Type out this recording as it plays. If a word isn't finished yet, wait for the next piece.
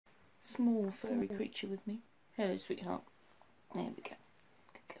small furry creature with me. Hello, sweetheart. There we go.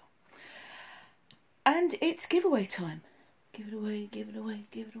 Good girl. And it's giveaway time. Give it away, give it away,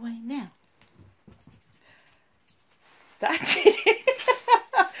 give it away now. That's it.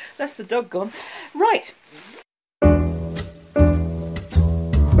 That's the dog gone. Right.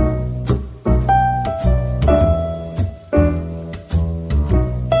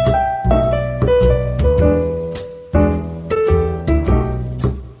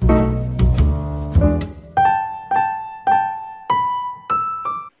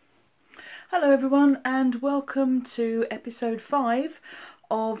 Hello everyone and welcome to episode 5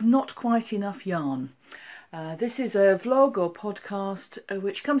 of Not Quite Enough Yarn. This is a vlog or podcast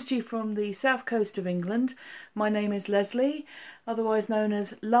which comes to you from the south coast of England. My name is Leslie, otherwise known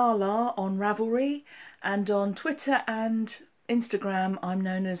as Lahlah on Ravelry, and on Twitter and Instagram I'm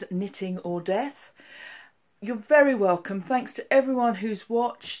known as Knitting or Death. You're very welcome. Thanks to everyone who's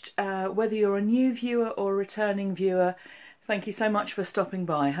watched, whether you're a new viewer or a returning viewer. Thank you so much for stopping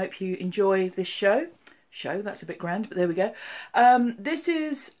by. I hope you enjoy this show. That's a bit grand, but there we go. This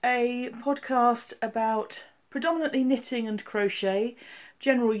is a podcast about predominantly knitting and crochet,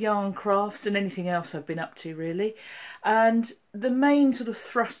 general yarn crafts and anything else I've been up to really. And the main sort of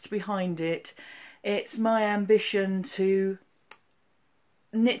thrust behind it, it's my ambition to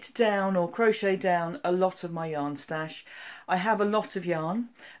knit down or crochet down a lot of my yarn stash. I have a lot of yarn.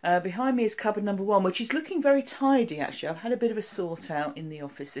 Behind me is cupboard number 1, which is looking very tidy actually. I've had a bit of a sort out in the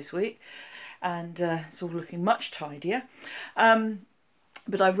office this week and it's all looking much tidier.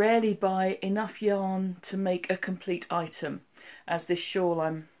 But I rarely buy enough yarn to make a complete item, as this shawl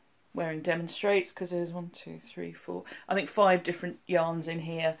I'm wearing demonstrates, because there's 1, 2, 3, 4, I think 5 different yarns in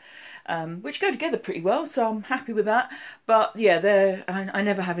here, which go together pretty well, so I'm happy with that. But yeah, I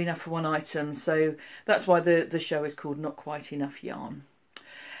never have enough for one item, so that's why the show is called Not Quite Enough Yarn.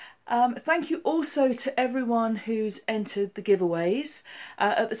 Thank you also to everyone who's entered the giveaways.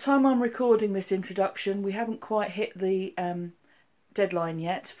 At the time I'm recording this introduction, we haven't quite hit the deadline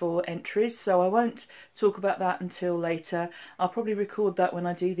yet for entries, so I won't talk about that until later. I'll probably record that when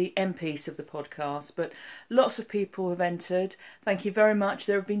I do the end piece of the podcast, but lots of people have entered. Thank you very much.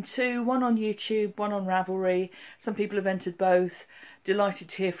 There have been 2, one on YouTube, one on Ravelry. Some people have entered both. Delighted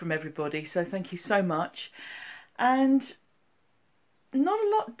to hear from everybody, so thank you so much. And not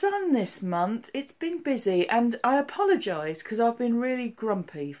a lot done this month. It's been busy, and I apologise because I've been really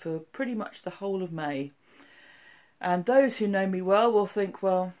grumpy for pretty much the whole of May. And those who know me well will think,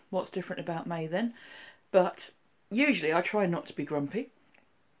 well, what's different about May then? But usually I try not to be grumpy.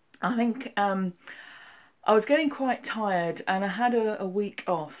 I think I was getting quite tired, and I had a week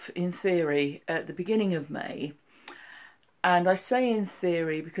off in theory at the beginning of May. And I say in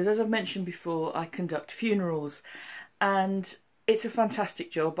theory because, as I've mentioned before, I conduct funerals and it's a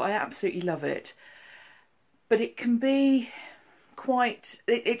fantastic job. I absolutely love it. But it can be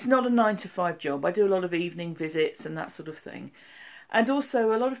it's not a 9-to-5 job. I do a lot of evening visits and that sort of thing. And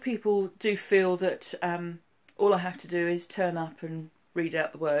also a lot of people do feel that all I have to do is turn up and read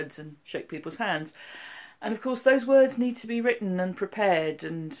out the words and shake people's hands. And of course those words need to be written and prepared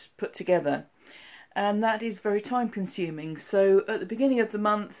and put together. And that is very time consuming. So at the beginning of the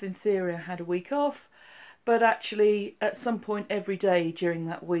month, in theory, I had a week off. But actually at some point every day during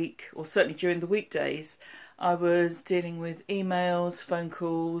that week, or certainly during the weekdays, I was dealing with emails, phone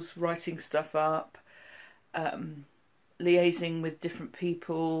calls, writing stuff up, liaising with different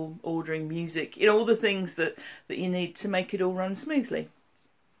people, ordering music, you know, all the things that you need to make it all run smoothly.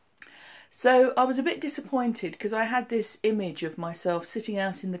 So I was a bit disappointed because I had this image of myself sitting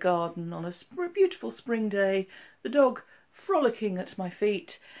out in the garden on a beautiful spring day, the dog frolicking at my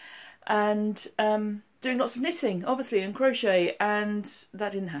feet, and doing lots of knitting, obviously, and crochet, and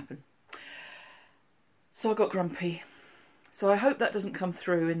that didn't happen. So I got grumpy. So I hope that doesn't come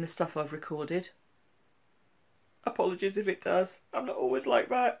through in the stuff I've recorded. Apologies if it does. I'm not always like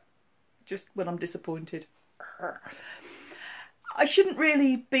that. Just when I'm disappointed. I shouldn't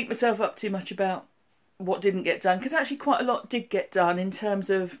really beat myself up too much about what didn't get done, because actually quite a lot did get done in terms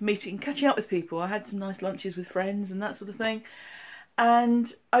of catching up with people. I had some nice lunches with friends and that sort of thing.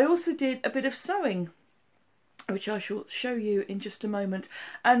 And I also did a bit of sewing, which I shall show you in just a moment.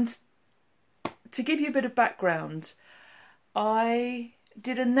 And to give you a bit of background, I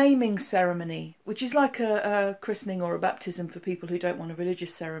did a naming ceremony, which is like a christening or a baptism for people who don't want a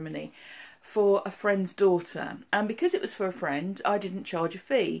religious ceremony, for a friend's daughter. And because it was for a friend, I didn't charge a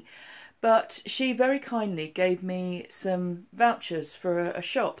fee. But she very kindly gave me some vouchers for a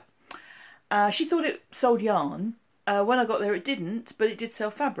shop. She thought it sold yarn. When I got there it didn't, but it did sell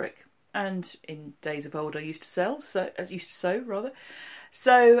fabric. And in days of old I used to sew.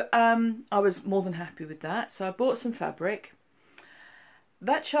 So I was more than happy with that. So I bought some fabric.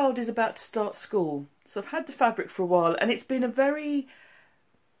 That child is about to start school. So I've had the fabric for a while, and it's been a very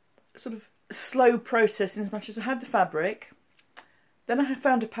sort of slow process in as much as I had the fabric. Then I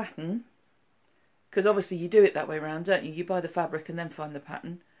found a pattern, because obviously you do it that way around, don't you? You buy the fabric and then find the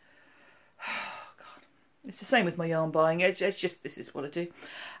pattern. Oh, God. It's the same with my yarn buying. It's just, this is what I do.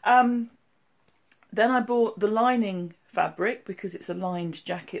 Then I bought the lining fabric because it's a lined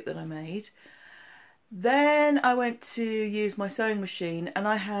jacket that I made. Then I went to use my sewing machine, and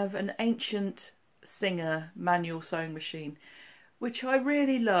I have an ancient Singer manual sewing machine, which I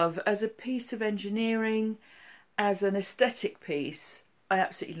really love as a piece of engineering, as an aesthetic piece. I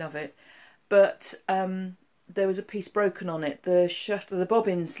absolutely love it. But there was a piece broken on it. The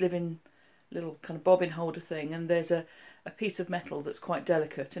bobbins live in a little kind of bobbin holder thing, and there's a piece of metal that's quite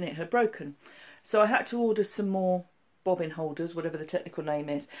delicate, and it had broken. So I had to order some more bobbin holders, whatever the technical name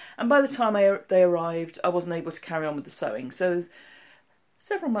is. And by the time they arrived, I wasn't able to carry on with the sewing. So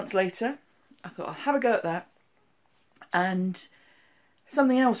several months later, I thought I'll have a go at that. And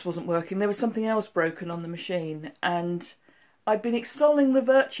something else wasn't working. There was something else broken on the machine. And I'd been extolling the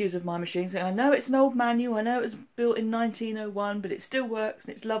virtues of my machine, saying, I know it's an old manual, I know it was built in 1901, but it still works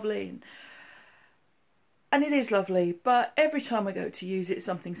and it's lovely. And it is lovely, but every time I go to use it,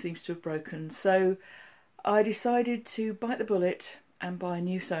 something seems to have broken. So I decided to bite the bullet and buy a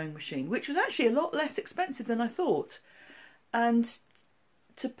new sewing machine, which was actually a lot less expensive than I thought. And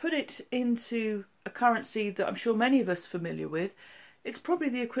to put it into a currency that I'm sure many of us are familiar with, it's probably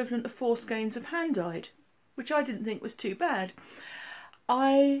the equivalent of 4 skeins of hand-dyed, which I didn't think was too bad.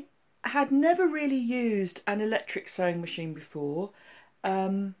 I had never really used an electric sewing machine before.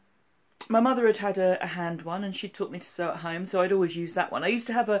 My mother had a hand one, and she taught me to sew at home, so I'd always use that one. I used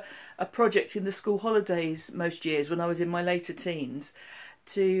to have a project in the school holidays most years when I was in my later teens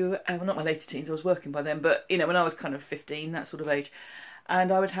to, well, not my later teens, I was working by then, but, you know, when I was kind of 15, that sort of age,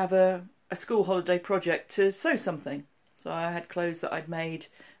 and I would have a school holiday project to sew something. So I had clothes that I'd made,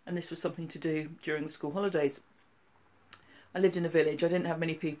 and this was something to do during the school holidays. I lived in a village, I didn't have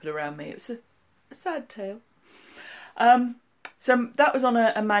many people around me. It was a sad tale. So that was on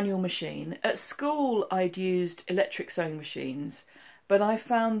a manual machine. At school I'd used electric sewing machines, but I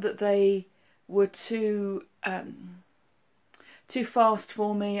found that they were too fast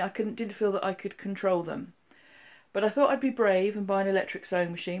for me. I didn't feel that I could control them. But I thought I'd be brave and buy an electric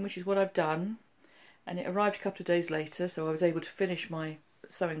sewing machine, which is what I've done. And it arrived a couple of days later, so I was able to finish my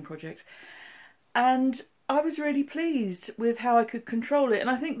sewing project. And I was really pleased with how I could control it. And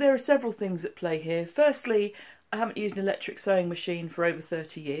I think there are several things at play here. Firstly, I haven't used an electric sewing machine for over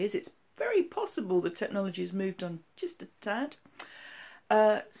 30 years. It's very possible the technology has moved on just a tad.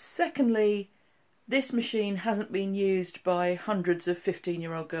 Secondly, this machine hasn't been used by hundreds of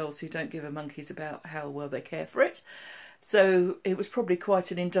 15-year-old girls who don't give a monkeys about how well they care for it. So it was probably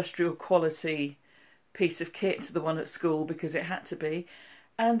quite an industrial quality piece of kit, the one at school, because it had to be.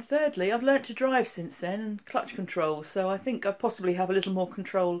 And thirdly, I've learnt to drive since then, and clutch control, so I think I possibly have a little more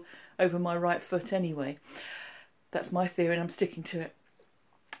control over my right foot anyway. That's my theory, and I'm sticking to it.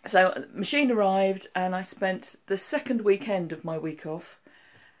 So the machine arrived, and I spent the second weekend of my week off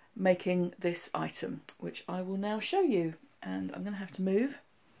making this item, which I will now show you. And I'm going to have to move.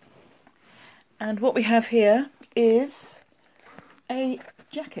 And what we have here is a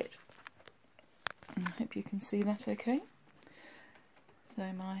jacket. I hope you can see that okay. So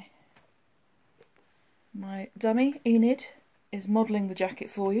my dummy, Enid, is modelling the jacket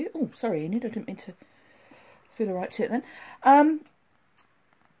for you. Oh, sorry Enid, I didn't mean to feel right to it then.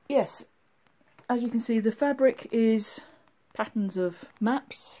 Yes, as you can see, the fabric is patterns of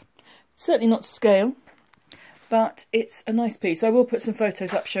maps. Certainly not to scale, but it's a nice piece. I will put some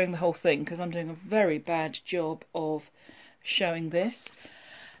photos up showing the whole thing, because I'm doing a very bad job of showing this.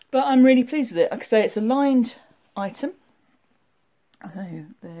 But I'm really pleased with it. Like I say, it's a lined item. So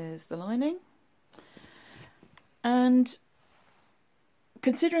there's the lining. And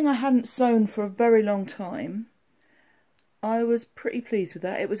considering I hadn't sewn for a very long time, I was pretty pleased with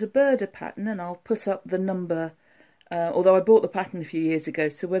that. It was a Burda pattern, and I'll put up the number, although I bought the pattern a few years ago,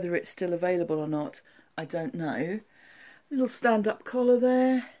 so whether it's still available or not, I don't know. Little stand-up collar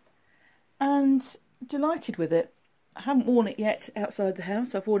there, and delighted with it. I haven't worn it yet outside the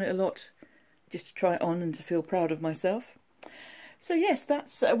house. I've worn it a lot just to try it on and to feel proud of myself. So yes,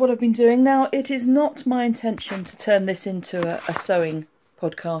 that's what I've been doing. Now, it is not my intention to turn this into a sewing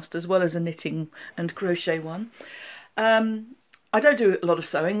podcast as well as a knitting and crochet one. I don't do a lot of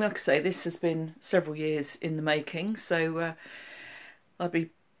sewing. Like I say, this has been several years in the making, so I'll be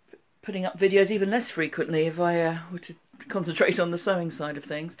putting up videos even less frequently if I were to concentrate on the sewing side of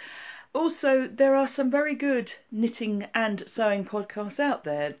things. Also, there are some very good knitting and sewing podcasts out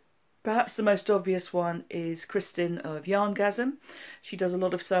there. Perhaps the most obvious one is Kristin of Yarngasm. She does a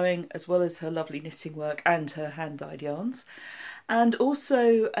lot of sewing as well as her lovely knitting work and her hand-dyed yarns. And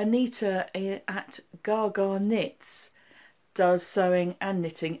also Anita at Gaga Knits does sewing and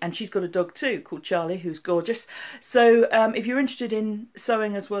knitting, and she's got a dog too called Charlie, who's gorgeous. So if you're interested in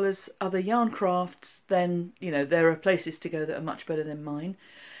sewing as well as other yarn crafts, then you know there are places to go that are much better than mine.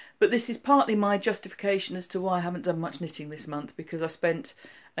 But this is partly my justification as to why I haven't done much knitting this month, because I spent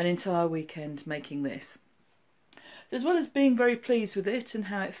an entire weekend making this. So as well as being very pleased with it and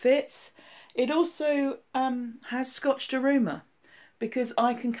how it fits, it also has scotched a rumour, because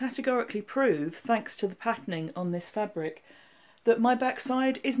I can categorically prove, thanks to the patterning on this fabric, that my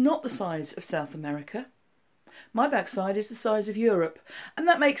backside is not the size of South America. My backside is the size of Europe, and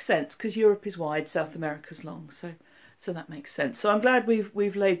that makes sense because Europe is wide, South America's long, so that makes sense. So I'm glad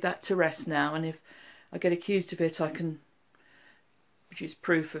we've laid that to rest now, and if I get accused of it, I can produce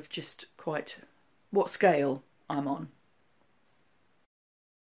proof of just quite what scale I'm on.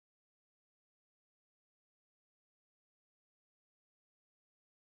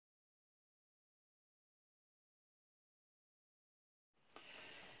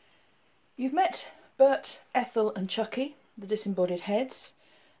 You've met Bert, Ethel and Chucky, the disembodied heads.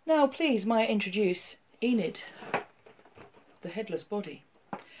 Now please may I introduce Enid, the headless body.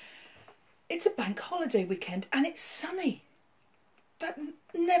 It's a bank holiday weekend and it's sunny. That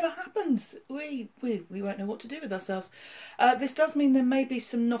never happens. We won't know what to do with ourselves. This does mean there may be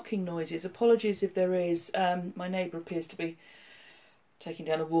some knocking noises. Apologies if there is. My neighbour appears to be taking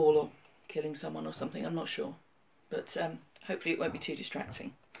down a wall or killing someone or something. I'm not sure. But hopefully it won't be too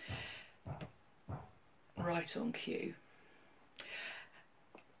distracting. Right on cue.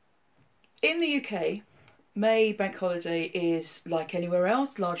 In the UK, May bank holiday is like anywhere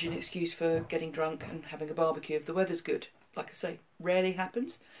else, largely an excuse for getting drunk and having a barbecue if the weather's good. Like I say, rarely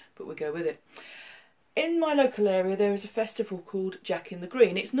happens, but we go with it. In my local area there is a festival called Jack in the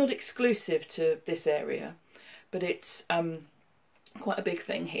Green. It's not exclusive to this area, but it's quite a big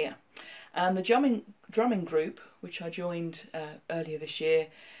thing here. And the drumming group, which I joined earlier this year,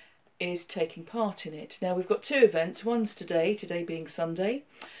 is taking part in it. Now we've got two events. One's today being Sunday,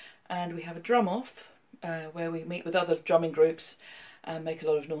 and we have a drum off where we meet with other drumming groups and make a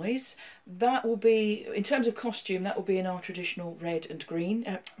lot of noise. That will be, in terms of costume, that will be in our traditional red and green,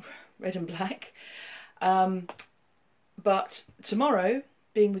 red and black. But tomorrow,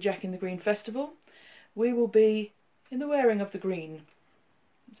 being the Jack in the Green festival, we will be in the wearing of the green.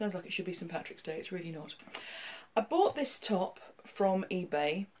 It sounds like it should be St Patrick's Day, it's really not. I bought this top from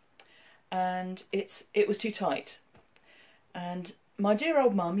eBay and it was too tight. And my dear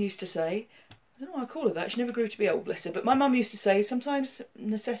old mum used to say, I don't know why I call her that, she never grew to be old, bless her, but my mum used to say sometimes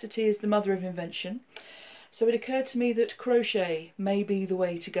necessity is the mother of invention. So it occurred to me that crochet may be the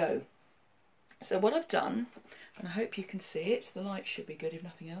way to go. So what I've done, and I hope you can see it, so the light should be good if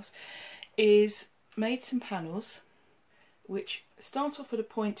nothing else, is made some panels which start off at a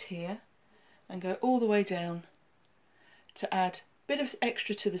point here and go all the way down to add a bit of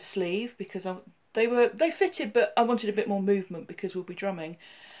extra to the sleeve, because they fitted, but I wanted a bit more movement because we'll be drumming,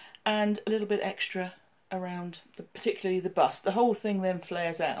 and a little bit extra around particularly the bust. The whole thing then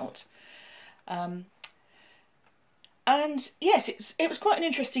flares out. And yes, it was quite an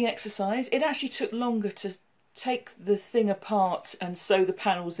interesting exercise. It actually took longer to take the thing apart and sew the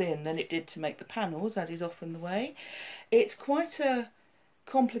panels in than it did to make the panels, as is often the way. It's quite a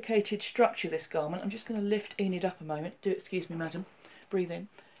complicated structure, this garment. I'm just going to lift Enid up a moment. Excuse me, madam. Breathe in.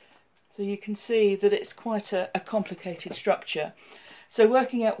 So you can see that it's quite a complicated structure. So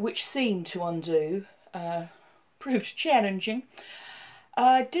working out which seam to undo proved challenging.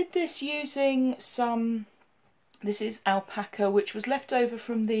 I did this using this is alpaca, which was left over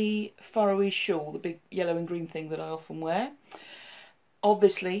from the Faroese shawl, the big yellow and green thing that I often wear.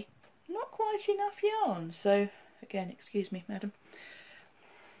 Obviously, not quite enough yarn, so again, excuse me, madam.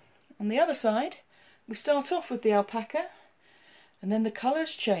 On the other side, we start off with the alpaca, and then the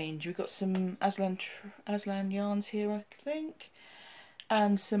colours change. We've got some Aslan yarns here, I think,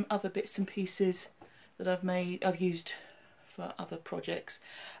 and some other bits and pieces that I've used for other projects.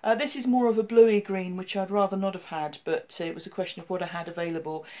 This is more of a bluey green, which I'd rather not have had, but it was a question of what I had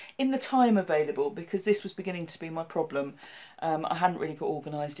available in the time available, because this was beginning to be my problem. I hadn't really got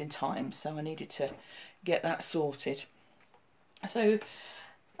organised in time, so I needed to get that sorted. So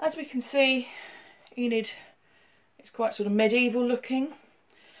as we can see, Enid is quite sort of medieval looking.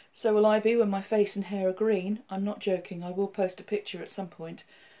 So will I be when my face and hair are green. I'm not joking, I will post a picture at some point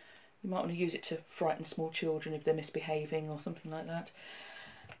You might want to use it to frighten small children if they're misbehaving or something like that.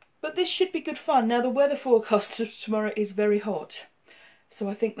 But this should be good fun. Now the weather forecast tomorrow is very hot, so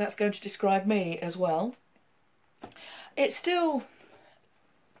I think that's going to describe me as well. It's still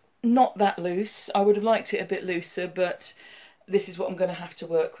not that loose. I would have liked it a bit looser, but this is what I'm going to have to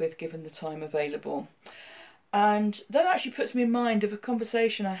work with given the time available. And that actually puts me in mind of a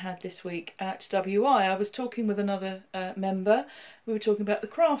conversation I had this week at WI. I was talking with another member. We were talking about the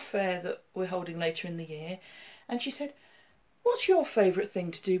craft fair that we're holding later in the year, and she said, "What's your favourite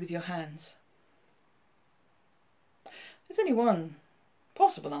thing to do with your hands?" There's only one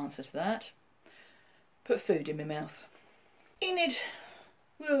possible answer to that. Put food in my mouth. Enid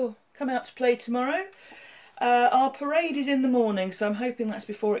will come out to play tomorrow. Our parade is in the morning, so I'm hoping that's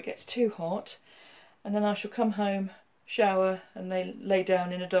before it gets too hot. And then I shall come home, shower, and lay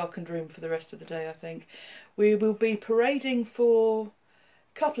down in a darkened room for the rest of the day, I think. We will be parading for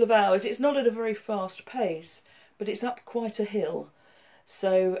a couple of hours. It's not at a very fast pace, but it's up quite a hill.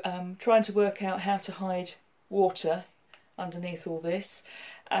 So trying to work out how to hide water underneath all this.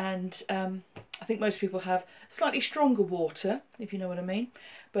 And I think most people have slightly stronger water, if you know what I mean.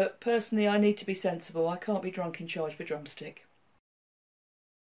 But personally, I need to be sensible. I can't be drunk in charge of a drumstick.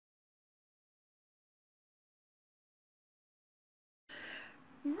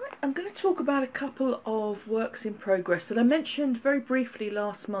 Right, I'm going to talk about a couple of works in progress that I mentioned very briefly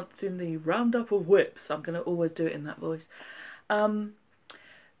last month in the Roundup of Whips. I'm going to always do it in that voice. The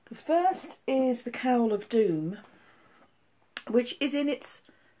first is the Cowl of Doom, which is in its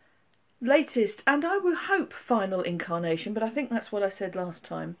latest and I would hope final incarnation, but I think that's what I said last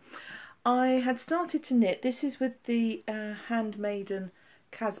time. I had started to knit. This is with the Handmaiden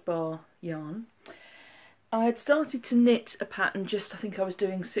Casbah yarn. I had started to knit a pattern, I think I was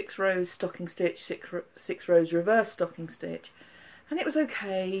doing 6 rows stocking stitch, 6 rows reverse stocking stitch, and it was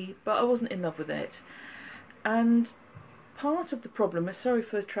okay, but I wasn't in love with it. And part of the problem, sorry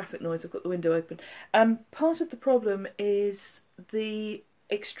for the traffic noise, I've got the window open, part of the problem is the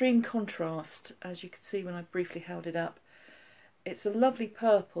extreme contrast, as you can see when I briefly held it up. It's a lovely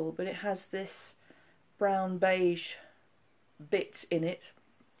purple, but it has this brown beige bit in it,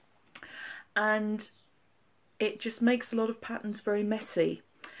 and it just makes a lot of patterns very messy.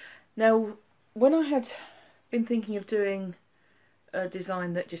 Now, when I had been thinking of doing a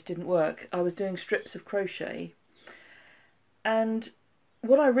design that just didn't work, I was doing strips of crochet, and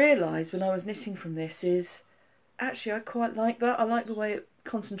what I realised when I was knitting from this is actually I quite like that. I like the way it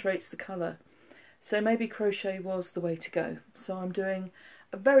concentrates the colour, so maybe crochet was the way to go. So I'm doing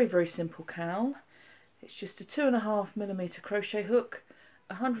a very, very simple cowl. It's just a 2.5mm crochet hook,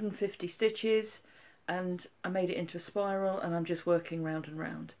 150 stitches, and I made it into a spiral, and I'm just working round and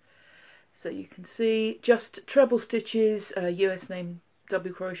round. So you can see just treble stitches, US name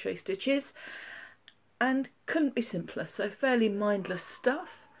double crochet stitches, and couldn't be simpler. So fairly mindless stuff.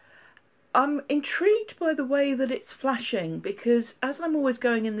 I'm intrigued by the way that it's flashing, because as I'm always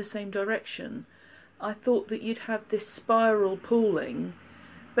going in the same direction, I thought that you'd have this spiral pooling,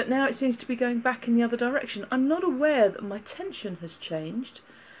 but now it seems to be going back in the other direction. I'm not aware that my tension has changed,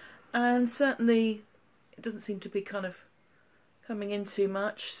 and certainly it doesn't seem to be kind of coming in too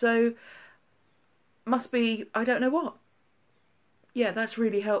much, so must be I don't know what. Yeah, that's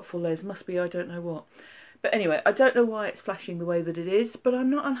really helpful, Les. Must be I don't know what. But anyway, I don't know why it's flashing the way that it is, but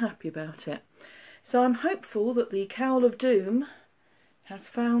I'm not unhappy about it. So I'm hopeful that the Cowl of Doom has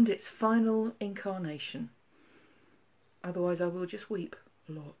found its final incarnation. Otherwise I will just weep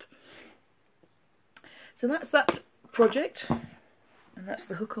a lot. So that's that project, and that's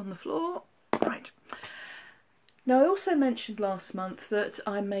the hook on the floor. Right. Now I also mentioned last month that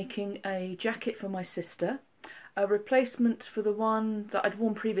I'm making a jacket for my sister, a replacement for the one that I'd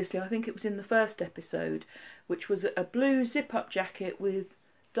worn previously. I think it was in the first episode, which was a blue zip-up jacket with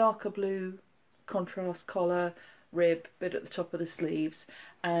darker blue contrast collar, rib, bit at the top of the sleeves,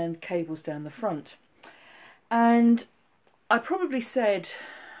 and cables down the front. And I probably said,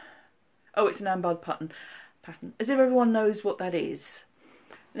 oh, it's an Ann Budd pattern, as if everyone knows what that is.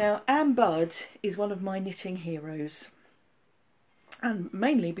 Now, Ann Budd is one of my knitting heroes, and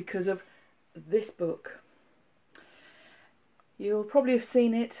mainly because of this book. You'll probably have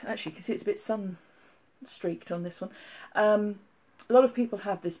seen it. Actually, you can see it's a bit sun-streaked on this one. A lot of people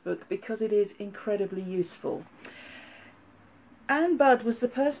have this book because it is incredibly useful. Ann Budd was the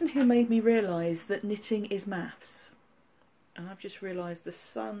person who made me realise that knitting is maths. And I've just realised the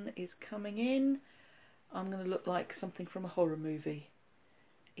sun is coming in. I'm going to look like something from a horror movie,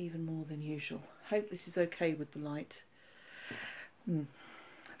 even more than usual. Hope this is okay with the light. I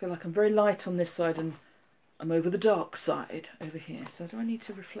feel like I'm very light on this side and I'm over the dark side over here. So do I need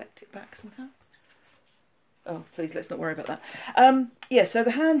to reflect it back somehow? Oh, please, let's not worry about that. Yeah, so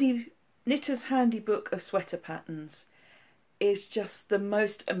the Knitter's Handy Book of Sweater Patterns is just the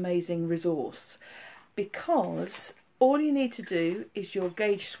most amazing resource, because all you need to do is your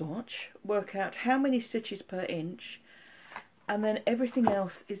gauge swatch, work out how many stitches per inch, and then everything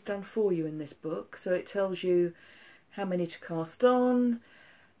else is done for you in this book. So it tells you how many to cast on,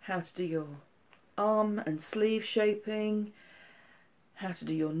 how to do your arm and sleeve shaping, how to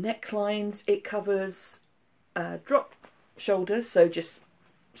do your necklines. It covers drop shoulders, so just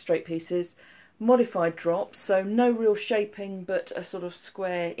straight pieces, modified drops, so no real shaping but a sort of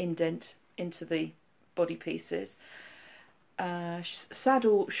square indent into the body pieces,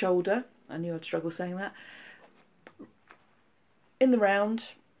 saddle shoulder, I knew I'd struggle saying that, in the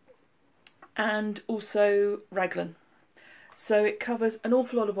round, and also raglan. So it covers an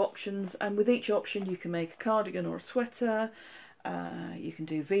awful lot of options, and with each option you can make a cardigan or a sweater, you can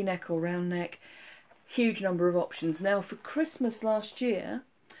do v-neck or round neck. Huge number of options. Now for Christmas last year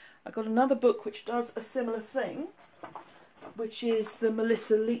I got another book which does a similar thing, which is the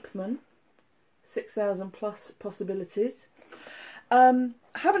Melissa Leapman 6,000 Plus Possibilities. I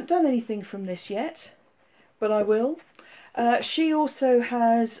haven't done anything from this yet, but I will. She also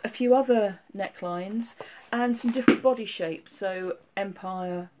has a few other necklines and some different body shapes, so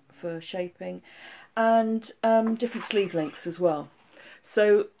Empire for shaping, and different sleeve lengths as well.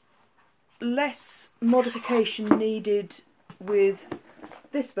 So less modification needed with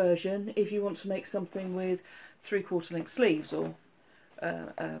this version if you want to make something with 3/4 length sleeves or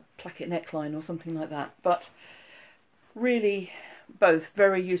a placket neckline or something like that. But really both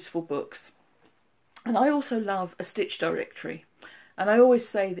very useful books. And I also love a stitch directory, and I always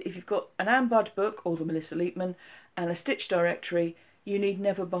say that if you've got an Ann Budd book or the Melissa Leapman and a stitch directory, you need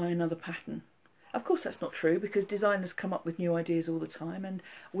never buy another pattern. Of course that's not true, because designers come up with new ideas all the time and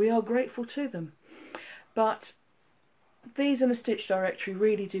we are grateful to them. But these and a stitch directory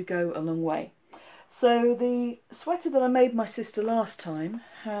really do go a long way. So the sweater that I made my sister last time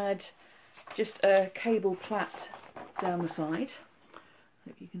had just a cable plait down the side.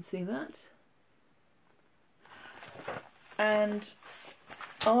 Hope you can see that. And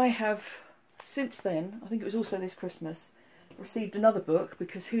I have since then, I think it was also this Christmas, received another book,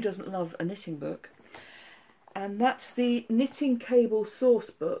 because who doesn't love a knitting book? And that's the Knitting Cable Source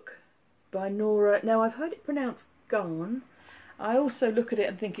Book by Nora. Now I've heard it pronounced Garn. I also look at it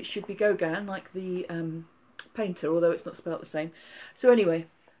and think it should be Gauguin, like the painter, although it's not spelt the same. So anyway,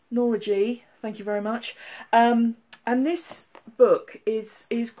 Nora G, thank you very much. And this book is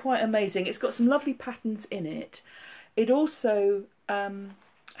quite amazing. It's got some lovely patterns in it. It also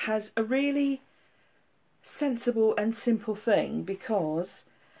has a really sensible and simple thing, because,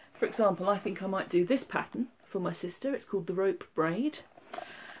 for example, I think I might do this pattern for my sister. It's called the Rope Braid,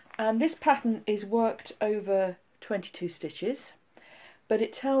 and this pattern is worked over 22 stitches, but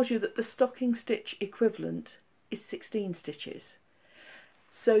it tells you that the stocking stitch equivalent is 16 stitches,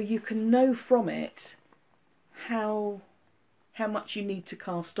 so you can know from it how much you need to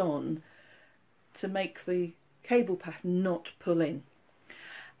cast on to make the cable pattern not pull in.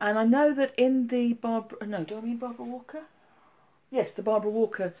 And I know that in the Barbara Walker? Yes, the Barbara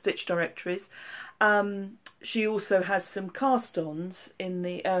Walker stitch directories, she also has some cast-ons in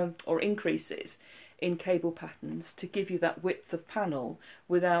the or increases in cable patterns to give you that width of panel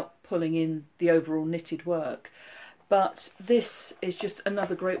without pulling in the overall knitted work. But this is just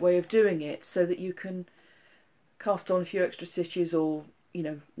another great way of doing it, so that you can cast on a few extra stitches, or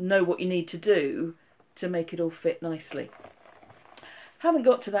know what you need to do to make it all fit nicely. Haven't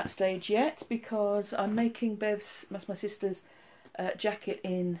got to that stage yet, because I'm making Bev's, that's my sister's, jacket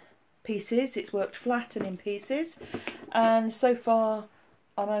in pieces. It's worked flat and in pieces, and so far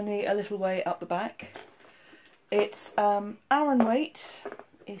I'm only a little way up the back. It's Aran weight.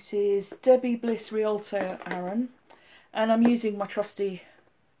 It is Debbie Bliss Rialto Aran, and I'm using my trusty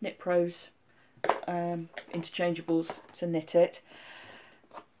Knit Pros interchangeables to knit it.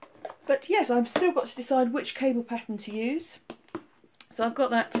 But yes, I've still got to decide which cable pattern to use. So I've got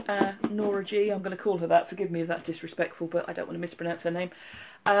that Nora G, I'm going to call her that, forgive me if that's disrespectful, but I don't want to mispronounce her name.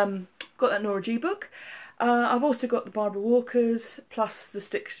 Got that Nora G book. I've also got the Barbara Walkers, plus the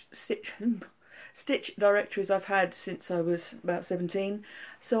stitch directories I've had since I was about 17.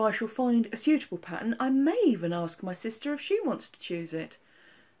 So I shall find a suitable pattern. I may even ask my sister if she wants to choose it.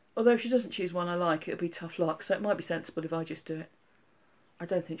 Although if she doesn't choose one I like, it'll be tough luck, so it might be sensible if I just do it. I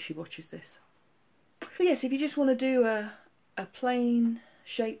don't think she watches this. But yes, if you just want to do a plain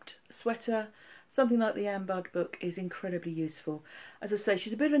shaped sweater, something like the Anne Budd book is incredibly useful. As I say,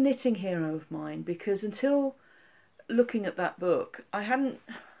 she's a bit of a knitting hero of mine, because until looking at that book, I hadn't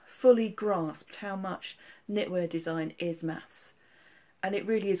fully grasped how much knitwear design is maths. And it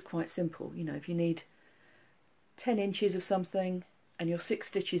really is quite simple. You know, if you need 10 inches of something and you're 6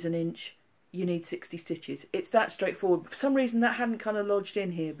 stitches an inch, you need 60 stitches. It's that straightforward. For some reason that hadn't kind of lodged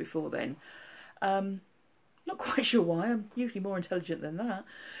in here before then. Not quite sure why, I'm usually more intelligent than that.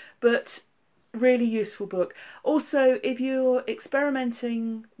 But really useful book. Also, if you're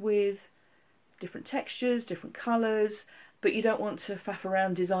experimenting with different textures, different colours, but you don't want to faff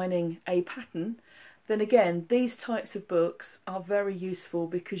around designing a pattern, then again, these types of books are very useful,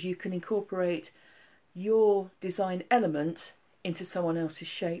 because you can incorporate your design element into someone else's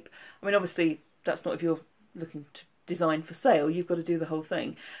shape. I mean, obviously, that's not if you're looking to design for sale, you've got to do the whole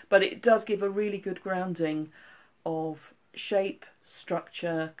thing. But it does give a really good grounding of shape,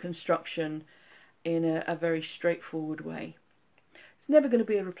 structure, construction in a very straightforward way. It's never going to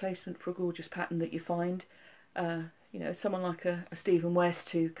be a replacement for a gorgeous pattern that you find. You know, someone like a Stephen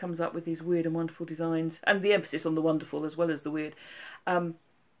West, who comes up with these weird and wonderful designs, and the emphasis on the wonderful as well as the weird.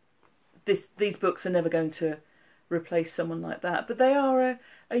 These books are never going to replace someone like that, but they are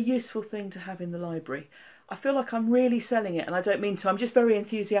a useful thing to have in the library. I feel like I'm really selling it, and I don't mean to. I'm just very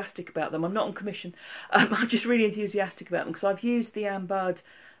enthusiastic about them. I'm not on commission. I'm just really enthusiastic about them, because I've used the Anne Budd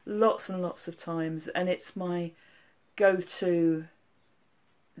lots and lots of times, and it's my go-to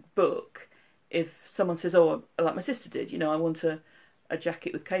book. If someone says, oh, like my sister did, you know, I want a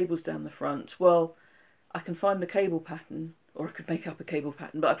jacket with cables down the front. Well, I can find the cable pattern, or I could make up a cable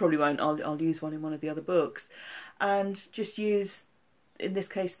pattern, but I probably won't. I'll use one in one of the other books, and just use, in this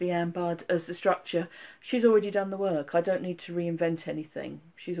case, the Anne Budd as the structure. She's already done the work. I don't need to reinvent anything.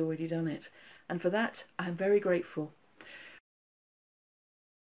 She's already done it. And for that, I'm very grateful.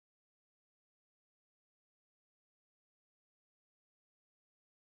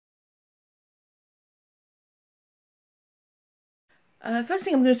 First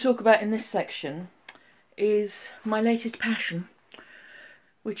thing I'm going to talk about in this section is my latest passion,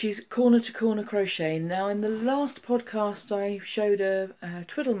 which is corner to corner crochet. Now, in the last podcast I showed a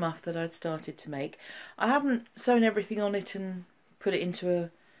twiddle muff that I'd started to make. I haven't sewn everything on it and put it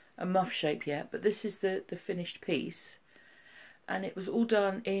into a muff shape yet, but this is the finished piece, and it was all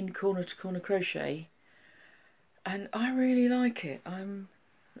done in corner to corner crochet, and I really like it. I'm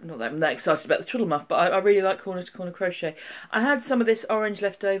not that I'm that excited about the twiddle muff, but I really like corner to corner crochet. I had some of this orange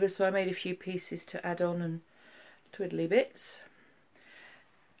left over, so I made a few pieces to add on and twiddly bits.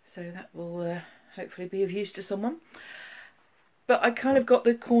 So that will hopefully be of use to someone. But I kind of got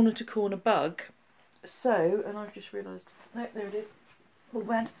the corner to corner bug. So, and I've just realised, no, there it is, all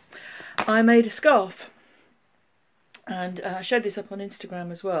band. I made a scarf. And I showed this up on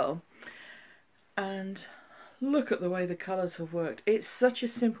Instagram as well. And look at the way the colours have worked. It's such a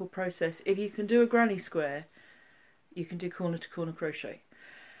simple process. If you can do a granny square, you can do corner to corner crochet.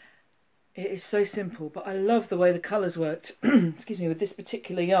 It is so simple, but I love the way the colours worked. Excuse me, with this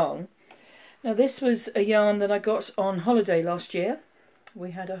particular yarn. Now, this was a yarn that I got on holiday last year. We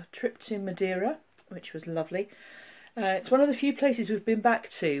had a trip to Madeira, which was lovely. It's one of the few places we've been back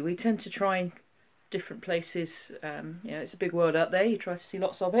to. We tend to try different places. You know, it's a big world out there. You try to see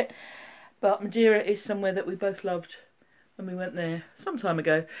lots of it. But Madeira is somewhere that we both loved when we went there some time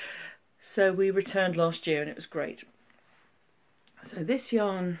ago. So we returned last year and it was great. So this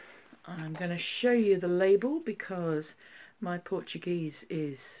yarn, I'm going to show you the label because my Portuguese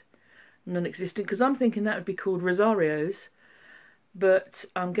is non-existent. Because I'm thinking that would be called Rosarios. But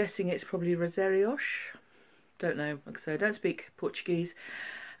I'm guessing it's probably Rosarios. Don't know, like I say, I don't speak Portuguese.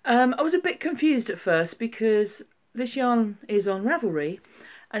 I was a bit confused at first because this yarn is on Ravelry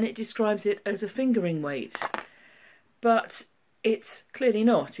and it describes it as a fingering weight, but it's clearly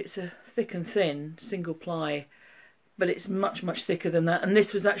not. It's a thick and thin single ply, but it's much, much thicker than that. And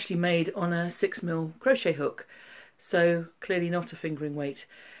this was actually made on a 6mm crochet hook, so clearly not a fingering weight,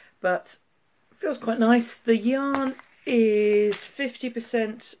 but feels quite nice. The yarn is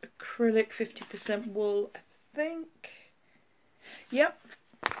 50% acrylic, 50% wool, I think. Yep.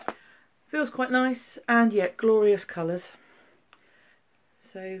 Feels quite nice, and yet glorious colours.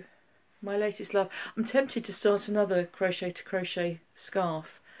 So, my latest love. I'm tempted to start another crochet to crochet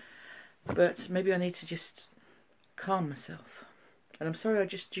scarf, but maybe I need to just calm myself. And I'm sorry I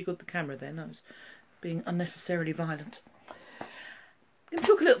just jiggled the camera then. I was being unnecessarily violent. I'm going to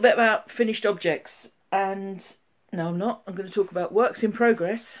talk a little bit about finished objects, and no, I'm not. I'm going to talk about works in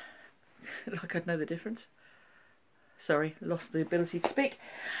progress. Like I'd know the difference. Sorry, lost the ability to speak.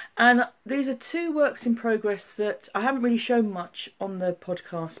 And these are two works in progress that I haven't really shown much on the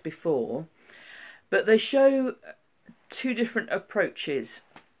podcast before. but they show two different approaches.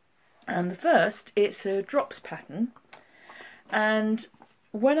 And the first, it's a drops pattern, and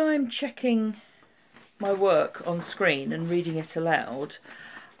when I'm checking my work on screen and reading it aloud,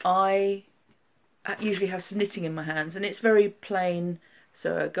 I usually have some knitting in my hands, and it's very plain,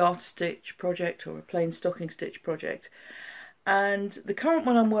 so a garter stitch project or a plain stocking stitch project. And the current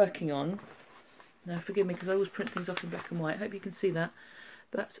one I'm working on, now forgive me because I always print things off in black and white, I hope you can see that.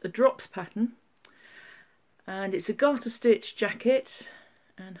 That's a drops pattern, and it's a garter stitch jacket,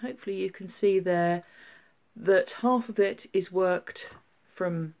 and hopefully you can see there that half of it is worked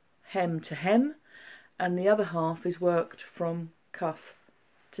from hem to hem and the other half is worked from cuff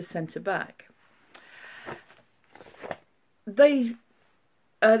to centre back. The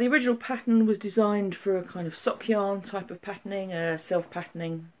original pattern was designed for a kind of sock yarn type of patterning,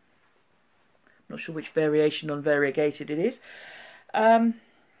 self-patterning. I'm not sure which variation on variegated it is.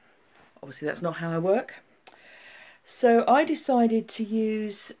 Obviously that's not how I work. So I decided to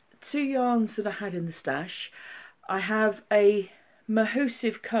use two yarns that I had in the stash. I have a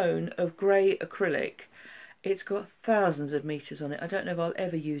Mahosive cone of grey acrylic. It's got thousands of metres on it. I don't know if I'll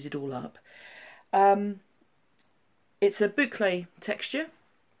ever use it all up. It's a boucle texture,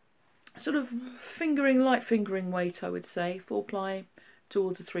 sort of light fingering weight, I would say, 4-ply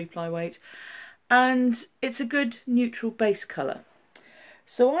towards a 3-ply weight, and it's a good neutral base colour.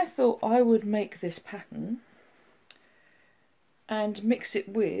 So I thought I would make this pattern and mix it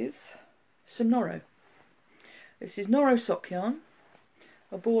with some Noro. This is Noro sock yarn,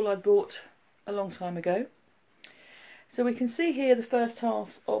 a ball I'd bought a long time ago. So we can see here the first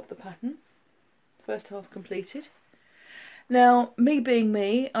half of the pattern, first half completed. Now, me being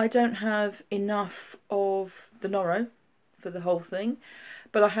me, I don't have enough of the Noro for the whole thing,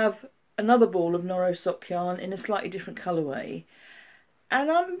 but I have another ball of Noro sock yarn in a slightly different colourway, and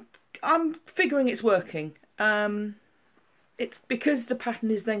I'm figuring it's working. It's because the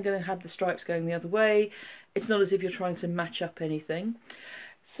pattern is then going to have the stripes going the other way. It's not as if you're trying to match up anything.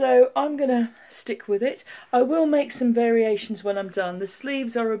 So I'm going to stick with it. I will make some variations when I'm done. The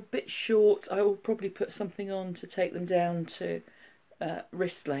sleeves are a bit short. I will probably put something on to take them down to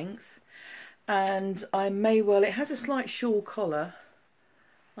wrist length. And I may well, it has a slight shawl collar,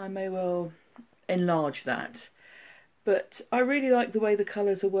 I may well enlarge that. But I really like the way the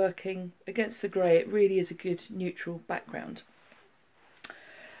colours are working against the grey. It really is a good neutral background.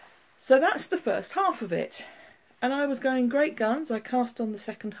 So that's the first half of it. And I was going great guns. I cast on the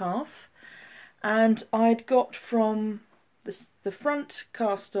second half, and I'd got from the front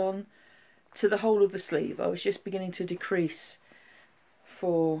cast on to the whole of the sleeve. I was just beginning to decrease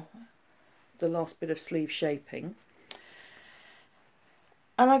for the last bit of sleeve shaping.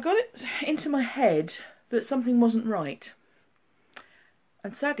 And I got it into my head that something wasn't right.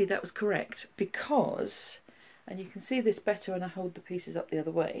 And sadly that was correct, because, and you can see this better when I hold the pieces up the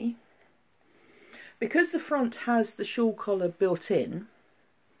other way, because the front has the shawl collar built in,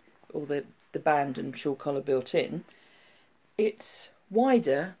 or the band and shawl collar built in, it's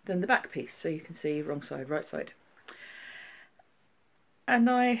wider than the back piece, so you can see wrong side, right side. And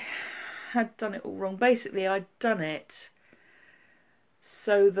I had done it all wrong. Basically I'd done it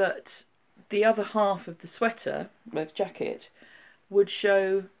so that the other half of the sweater, like jacket, would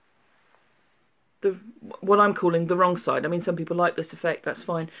show what I'm calling the wrong side. I mean, some people like this effect, that's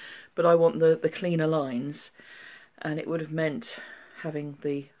fine, but I want the cleaner lines, and it would have meant having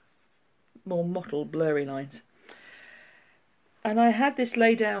the more mottled blurry lines. And I had this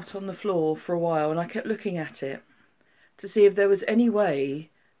laid out on the floor for a while, and I kept looking at it to see if there was any way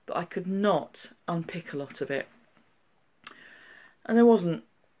that I could not unpick a lot of it, and there wasn't.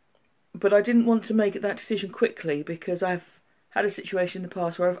 But I didn't want to make that decision quickly, because I've had a situation in the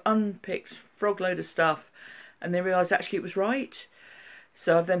past where I've unpicked frog load of stuff and then realised actually it was right.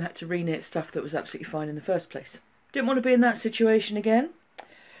 So I've then had to reknit stuff that was absolutely fine in the first place. Didn't want to be in that situation again.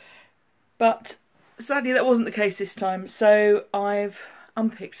 But sadly that wasn't the case this time. So I've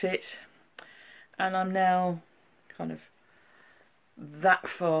unpicked it, and I'm now kind of that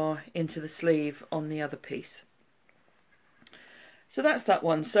far into the sleeve on the other piece. So that's that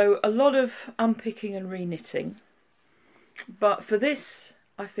one. So a lot of unpicking and reknitting. But for this,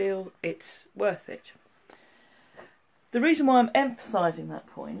 I feel it's worth it. The reason why I'm emphasising that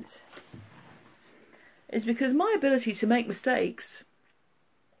point is because my ability to make mistakes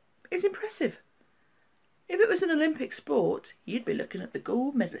is impressive. If it was an Olympic sport, you'd be looking at the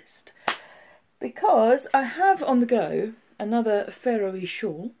gold medalist. Because I have on the go another Faroe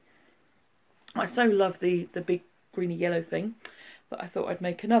shawl. I so love the big greeny yellow thing that I thought I'd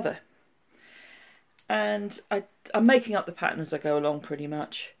make another. And I'm making up the pattern as I go along pretty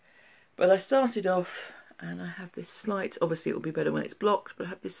much. But I started off and I have this slight, obviously it will be better when it's blocked, but I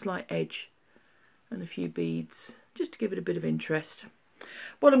have this slight edge and a few beads just to give it a bit of interest.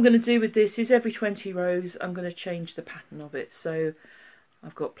 What I'm going to do with this is every 20 rows I'm going to change the pattern of it. So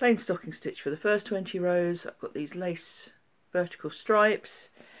I've got plain stocking stitch for the first 20 rows, I've got these lace vertical stripes,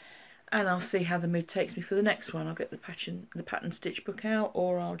 and I'll see how the mood takes me for the next one. I'll get the pattern stitch book out,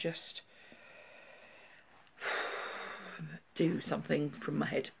 or I'll just do something from my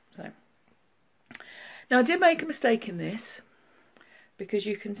head. So now I did make a mistake in this, because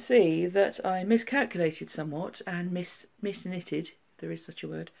you can see that I miscalculated somewhat and misknitted, if there is such a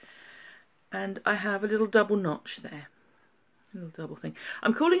word, and I have a little double notch there. A little double thing.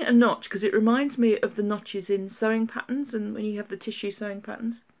 I'm calling it a notch because it reminds me of the notches in sewing patterns and when you have the tissue sewing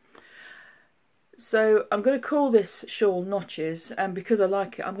patterns. So I'm going to call this shawl Notches, and because I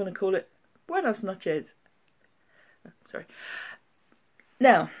like it I'm going to call it Buenos Noches. Sorry.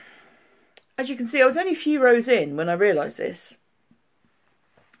 Now, as you can see, I was only a few rows in when I realised this,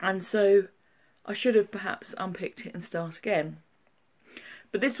 and so I should have perhaps unpicked it and start again.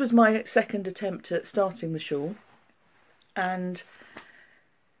 But this was my second attempt at starting the shawl, and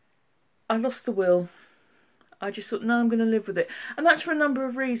I lost the will. I just thought, no, I'm going to live with it. And that's for a number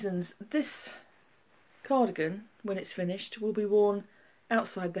of reasons. This cardigan, when it's finished, will be worn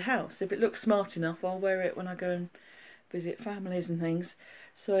outside the house. If it looks smart enough, I'll wear it when I go and visit families and things.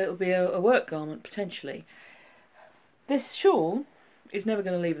 So it'll be a work garment, potentially. This shawl is never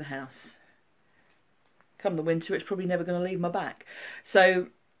going to leave the house. Come the winter, it's probably never going to leave my back. So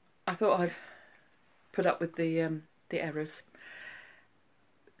I thought I'd put up with the errors.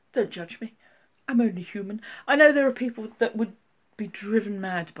 Don't judge me. I'm only human. I know there are people that would be driven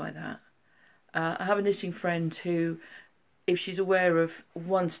mad by that. I have a knitting friend who, if she's aware of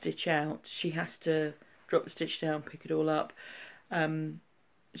one stitch out, she has to drop the stitch down, pick it all up.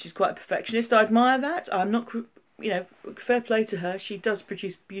 She's quite a perfectionist. I admire that. I'm not, you know, fair play to her. She does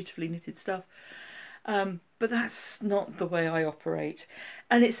produce beautifully knitted stuff. But that's not the way I operate.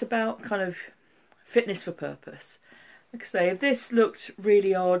 And it's about kind of fitness for purpose. Like I say, if this looked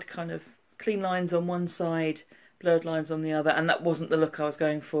really odd, kind of clean lines on one side, blurred lines on the other, and that wasn't the look I was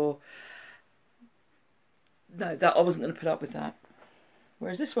going for, no, that I wasn't going to put up with that.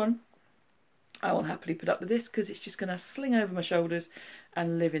 Whereas this one, I will happily put up with this because it's just going to sling over my shoulders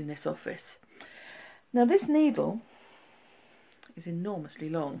and live in this office. Now this needle is enormously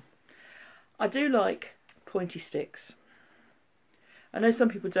long. I do like pointy sticks. I know some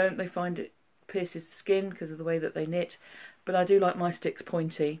people don't, they find it pierces the skin because of the way that they knit, but I do like my sticks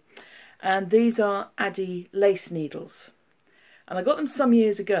pointy. And these are Addi lace needles, and I got them some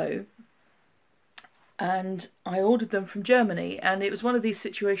years ago, and I ordered them from Germany, and it was one of these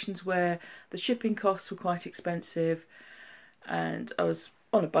situations where the shipping costs were quite expensive and I was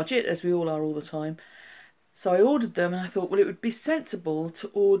on a budget, as we all are all the time. So I ordered them, and I thought, well, it would be sensible to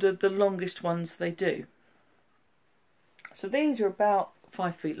order the longest ones they do. So these are about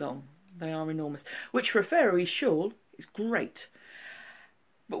 5 feet long. They are enormous, which for a fairly shawl is great.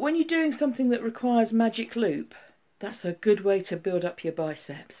 But when you're doing something that requires magic loop, that's a good way to build up your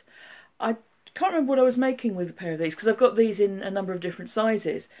biceps. I can't remember what I was making with a pair of these, because I've got these in a number of different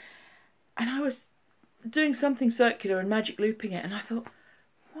sizes. And I was doing something circular and magic looping it, and I thought,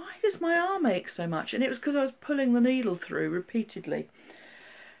 why does my arm ache so much? And it was because I was pulling the needle through repeatedly.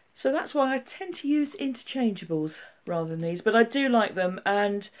 So that's why I tend to use interchangeables rather than these, but I do like them.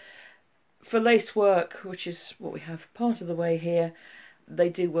 And for lace work, which is what we have part of the way here, they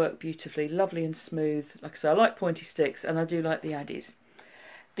do work beautifully, lovely and smooth. Like I say, I like pointy sticks, and I do like the Addis.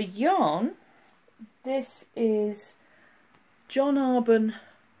 The yarn, this is John Arbon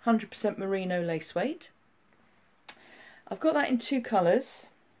 100% Merino Laceweight. I've got that in 2 colours,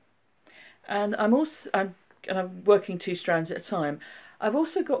 and I'm working 2 strands at a time. I've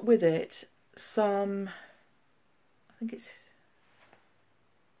also got with it some, I think it's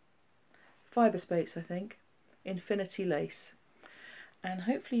fibre space, I think, Infinity lace. And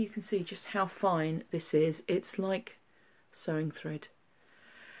hopefully you can see just how fine this is. It's like sewing thread.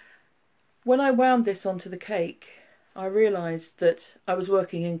 When I wound this onto the cake, I realised that I was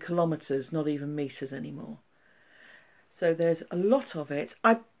working in kilometres, not even metres anymore. So there's a lot of it.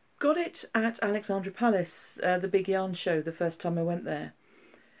 I got it at Alexandra Palace, the big yarn show, the first time I went there.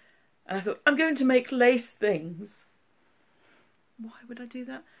 And I thought, I'm going to make lace things. Why would I do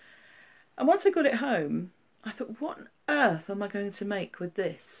that? And once I got it home, I thought, what on earth am I going to make with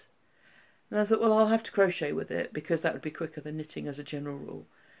this? And I thought, well, I'll have to crochet with it because that would be quicker than knitting as a general rule.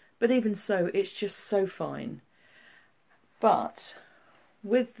 But even so, it's just so fine. But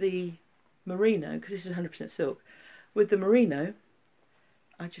with the merino, because this is 100% silk, with the merino,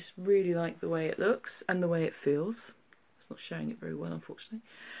 I just really like the way it looks and the way it feels. It's not showing it very well, unfortunately.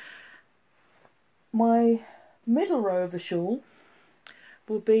 My middle row of the shawl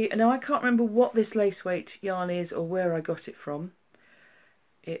will be, now I can't remember what this Laceweight yarn is or where I got it from.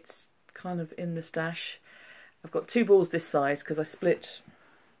 It's kind of in the stash. I've got 2 balls this size because I split.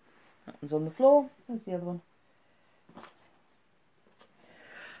 That one's on the floor. Where's the other one?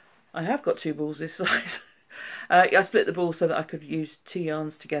 I have got 2 balls this size. I split the ball so that I could use 2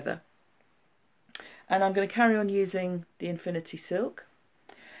 yarns together. And I'm going to carry on using the Infinity Silk.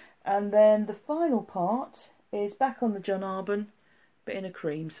 And then the final part is back on the John Arbon, but in a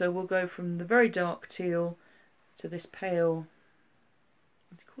cream. So we'll go from the very dark teal to this pale,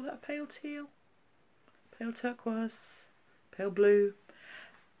 what do you call that, a pale teal? Pale turquoise? Pale blue?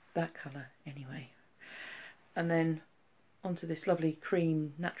 That colour anyway. And then onto this lovely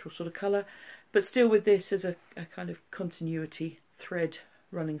cream natural sort of colour, but still with this as a kind of continuity thread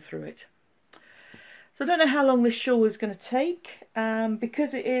running through it. So I don't know how long this shawl is going to take.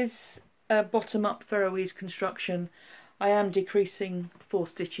 Because it is a bottom up Faroese construction, I am decreasing 4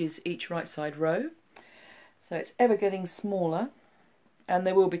 stitches each right side row. So it's ever getting smaller, and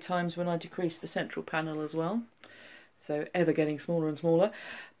there will be times when I decrease the central panel as well. So ever getting smaller and smaller,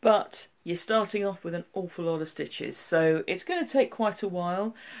 but you're starting off with an awful lot of stitches, so it's going to take quite a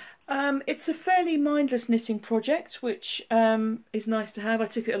while. It's a fairly mindless knitting project, which is nice to have. I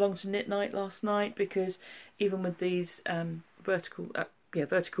took it along to Knit Night last night because even with these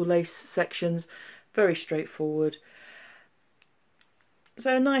vertical lace sections, very straightforward.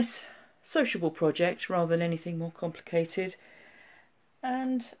 So a nice sociable project rather than anything more complicated.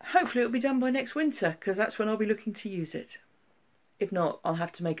 And hopefully it'll be done by next winter, because that's when I'll be looking to use it. If not, I'll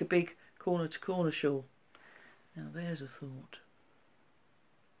have to make a big corner to corner shawl. Now there's a thought.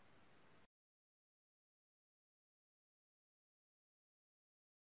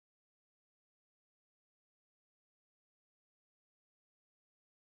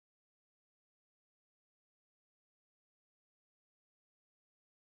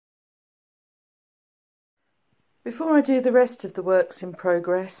 Before I do the rest of the works in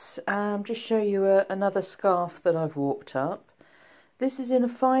progress, just show you another scarf that I've warped up. This is in a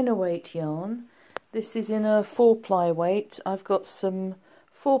finer weight yarn. This is in a 4-ply weight. I've got some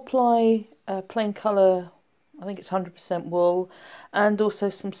 4-ply plain colour, I think it's 100% wool, and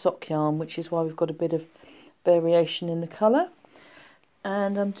also some sock yarn, which is why we've got a bit of variation in the colour.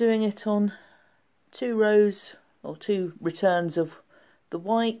 And I'm doing it on 2 rows, or 2 returns of the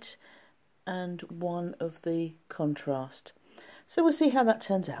white, and 1 of the contrast. So we'll see how that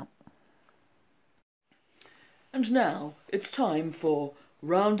turns out. And now it's time for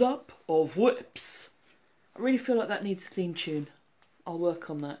Roundup of Whips. I really feel like that needs a theme tune. I'll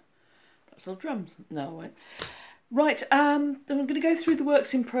work on that. That's all drums. No, I won't. Right, then I'm going to go through the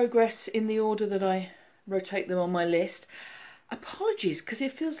works in progress in the order that I rotate them on my list. Apologies, because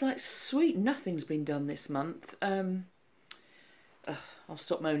it feels like sweet nothing's been done this month. I'll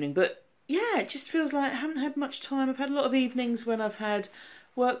stop moaning, but yeah, it just feels like I haven't had much time. I've had a lot of evenings when I've had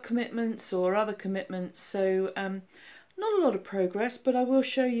work commitments or other commitments, so not a lot of progress, but I will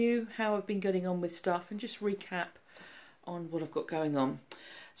show you how I've been getting on with stuff and just recap on what I've got going on.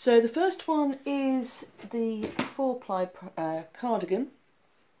 So the first one is the 4-ply cardigan,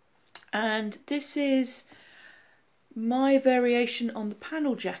 and this is my variation on the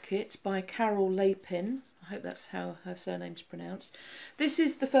panel jacket by Carol Lapin. I hope that's how her surname's pronounced. This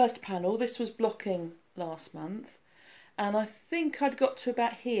is the first panel. This was blocking last month, and I think I'd got to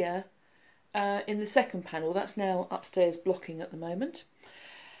about here in the second panel. That's now upstairs blocking at the moment.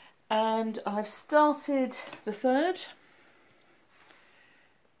 And I've started the third,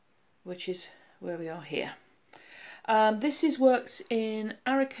 which is where we are here. This is worked in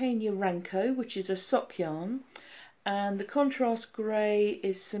Araucania Ranco, which is a sock yarn. And the contrast grey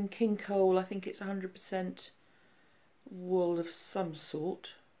is some king coal. I think it's 100% wool of some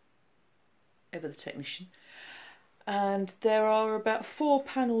sort. Ever the technician. And there are about 4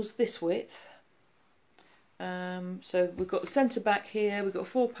 panels this width. So we've got the centre back here. We've got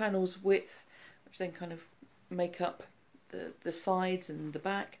 4 panels width, which then kind of make up the sides and the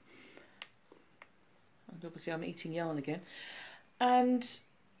back. And obviously I'm eating yarn again. And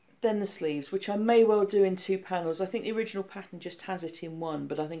then the sleeves, which I may well do in 2 panels. I think the original pattern just has it in 1,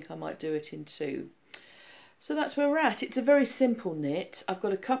 but I think I might do it in 2. So that's where we're at. It's a very simple knit. I've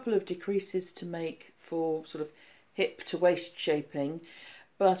got a couple of decreases to make for sort of hip to waist shaping,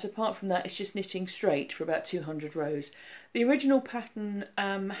 but apart from that it's just knitting straight for about 200 rows. The original pattern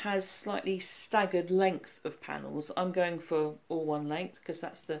has slightly staggered length of panels. I'm going for all one length because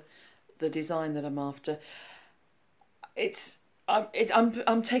that's the design that I'm after. It's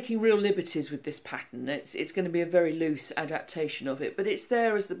I'm taking real liberties with this pattern. It's going to be a very loose adaptation of it, but it's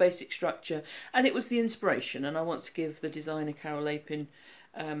there as the basic structure, and it was the inspiration. And I want to give the designer Carol Lapin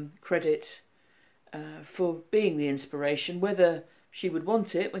credit for being the inspiration. Whether she would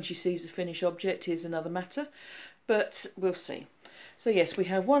want it when she sees the finished object is another matter, but we'll see. So yes, we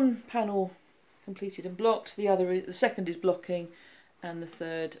have one panel completed and blocked. The second is blocking, and the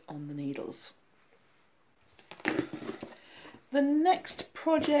third on the needles. The next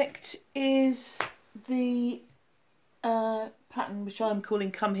project is the pattern which I'm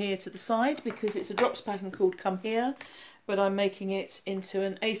calling Come Here to the Side, because it's a drops pattern called Come Here, but I'm making it into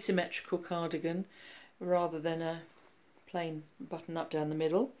an asymmetrical cardigan rather than a plain button up down the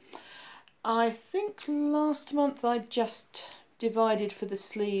middle. I think last month I just divided for the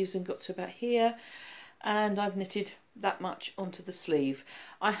sleeves and got to about here, and I've knitted that much onto the sleeve.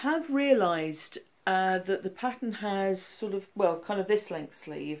 I have realised that the pattern has sort of, well, kind of this length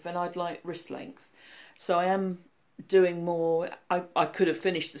sleeve, and I'd like wrist length. So I am doing more. I could have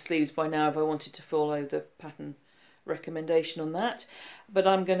finished the sleeves by now if I wanted to follow the pattern recommendation on that, but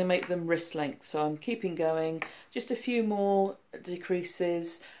I'm going to make them wrist length. So I'm keeping going, just a few more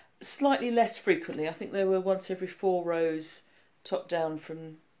decreases, slightly less frequently. I think they were once every 4 rows top down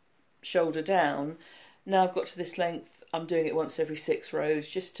from shoulder down. Now I've got to this length, I'm doing it once every 6 rows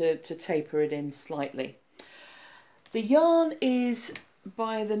just to taper it in slightly. The yarn is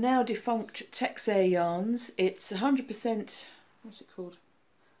by the now defunct Textiles yarns. It's 100%, what's it called?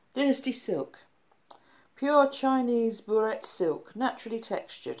 Dynasty silk. Pure Chinese burette silk, naturally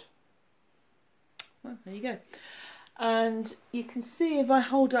textured. Well, there you go. And you can see if I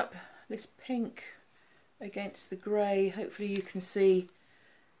hold up this pink against the grey, hopefully you can see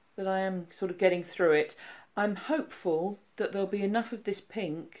that I am sort of getting through it. I'm hopeful that there'll be enough of this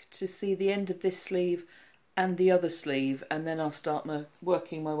pink to see the end of this sleeve and the other sleeve, and then I'll start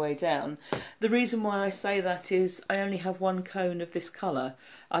working my way down. The reason why I say that is I only have one cone of this colour.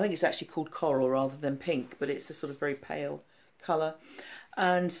 I think it's actually called coral rather than pink, but it's a sort of very pale colour.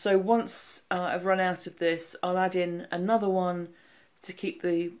 And so once I've run out of this, I'll add in another one to keep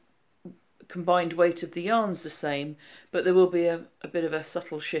the combined weight of the yarns the same, but there will be a bit of a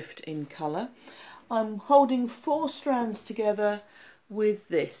subtle shift in colour. I'm holding 4 strands together with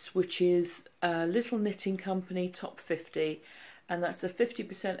this, which is a Little Knitting Company Top 50, and that's a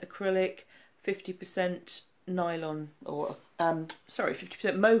 50% acrylic, 50% nylon, or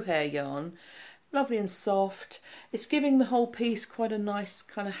 50% mohair yarn. Lovely and soft. It's giving the whole piece quite a nice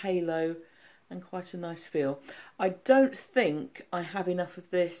kind of halo and quite a nice feel. I don't think I have enough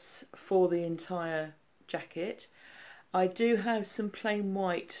of this for the entire jacket. I do have some plain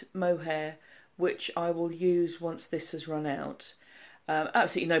white mohair which I will use once this has run out.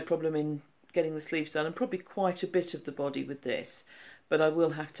 Absolutely no problem in getting the sleeves done, and probably quite a bit of the body with this, but I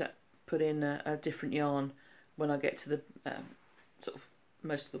will have to put in a different yarn when I get to the sort of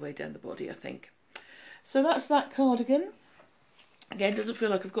most of the way down the body, I think. So that's that cardigan. Again, doesn't feel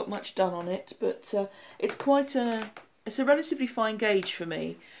like I've got much done on it, but it's a relatively fine gauge for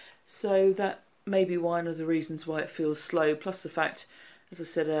me, so that may be one of the reasons why it feels slow, plus the fact, as I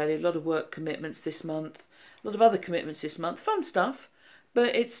said earlier, a lot of work commitments this month, a lot of other commitments this month, fun stuff,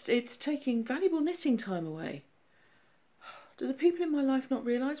 but it's taking valuable knitting time away. Do the people in my life not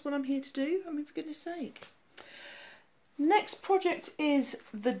realise what I'm here to do? I mean, for goodness sake. Next project is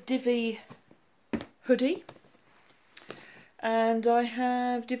the Divi hoodie, and I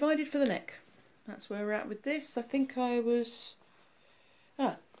have divided for the neck. That's where we're at with this. I think I was...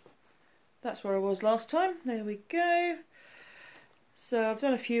 that's where I was last time. There we go. So I've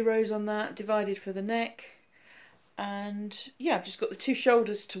done a few rows on that, divided for the neck, and yeah, I've just got the 2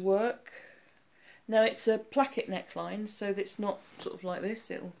 shoulders to work. Now it's a placket neckline, so it's not sort of like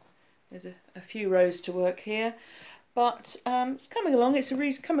this. There's a few rows to work here, but it's coming along.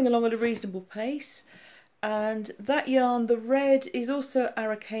 It's coming along at a reasonable pace. And that yarn, the red, is also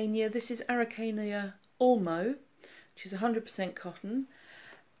Araucania. This is Araucania Ulmo, which is 100% cotton,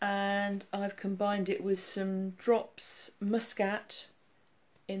 and I've combined it with some drops Muskat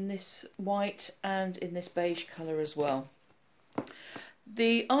in this white and in this beige colour as well.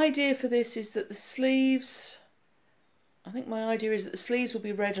 The idea for this is that the sleeves, I think my idea is that the sleeves will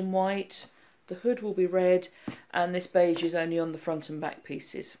be red and white, the hood will be red, and this beige is only on the front and back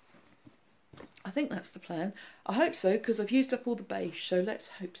pieces. I think that's the plan. I hope so, because I've used up all the beige, so let's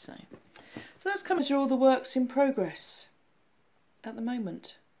hope so. So that's coming through all the works in progress at the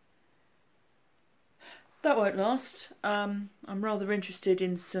moment. That won't last. I'm rather interested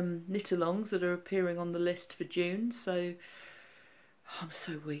in some knit-alongs that are appearing on the list for June, so I'm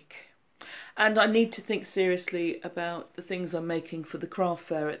so weak. And I need to think seriously about the things I'm making for the craft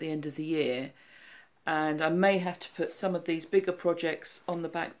fair at the end of the year. And I may have to put some of these bigger projects on the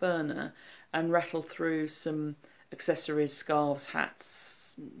back burner and rattle through some accessories, scarves,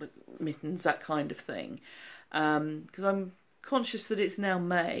 hats, mittens, that kind of thing. Because I'm conscious that it's now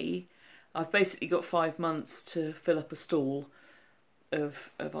May. I've basically got 5 months to fill up a stall of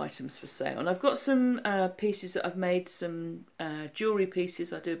items for sale. And I've got some pieces that I've made, some jewellery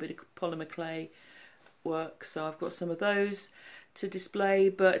pieces. I do a bit of polymer clay work, so I've got some of those to display,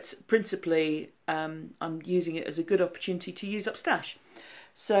 but principally I'm using it as a good opportunity to use up stash.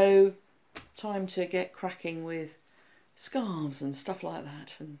 So time to get cracking with scarves and stuff like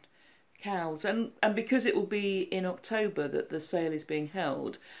that, and cowls, and because it will be in October that the sale is being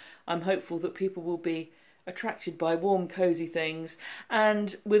held, I'm hopeful that people will be attracted by warm, cosy things,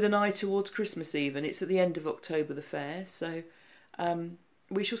 and with an eye towards Christmas even. It's at the end of October, the fair, so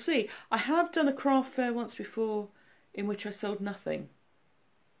we shall see. I have done a craft fair once before in which I sold nothing,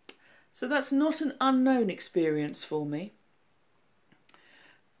 so that's not an unknown experience for me.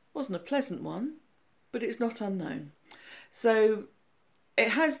 It wasn't a pleasant one, but it's not unknown. So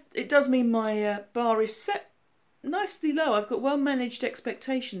it does mean my bar is set nicely low. I've got well managed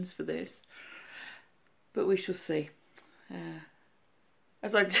expectations for this, but we shall see.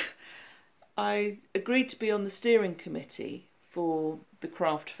 As I agreed to be on the steering committee for the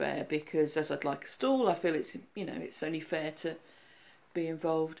craft fair because, as I'd like a stall, I feel it's, you know, it's only fair to be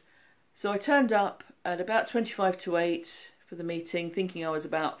involved. So I turned up at about 25 to 8 for the meeting, thinking I was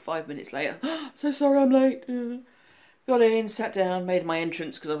about 5 minutes late. So sorry I'm late. Got in, sat down, made my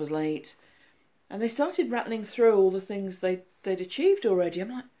entrance because I was late, and they started rattling through all the things they'd achieved already.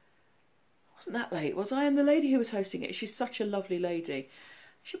 I'm like, I wasn't that late, was I? And the lady who was hosting it, she's such a lovely lady.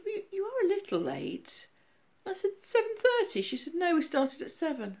 She said, well, you are a little late. I said, 7:30. She said, no, we started at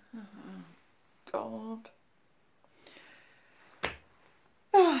 7. Oh, God.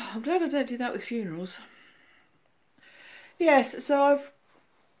 Oh, I'm glad I don't do that with funerals. Yes, so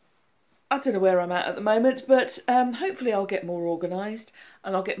I don't know where I'm at the moment, but hopefully I'll get more organised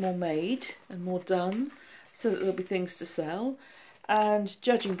and I'll get more made and more done so that there'll be things to sell. And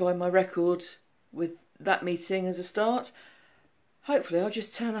judging by my record with that meeting as a start, hopefully I'll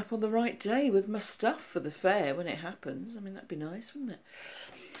just turn up on the right day with my stuff for the fair when it happens. I mean, that'd be nice, wouldn't it?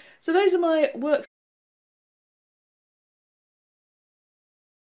 So those are my works.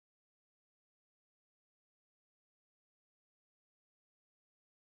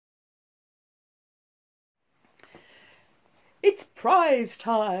 It's prize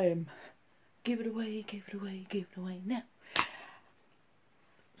time. Give it away, give it away, give it away now.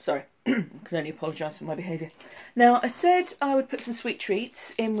 Sorry, I can only apologise for my behaviour. Now, I said I would put some sweet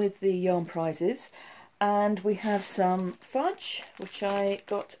treats in with the yarn prizes, and we have some fudge, which I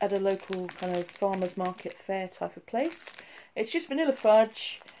got at a local kind of farmer's market fair type of place. It's just vanilla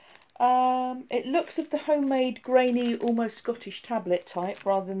fudge. It looks of the homemade grainy, almost Scottish tablet type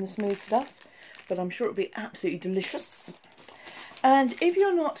rather than the smooth stuff, but I'm sure it'll be absolutely delicious. And if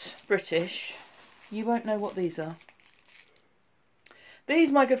you're not British, you won't know what these are.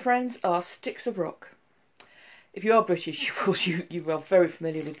 These, my good friends, are sticks of rock. If you are British, of course, you are very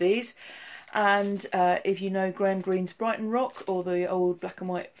familiar with these. And if you know Graham Greene's Brighton Rock, or the old black and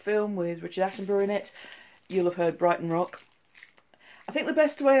white film with Richard Attenborough in it, you'll have heard Brighton Rock. I think the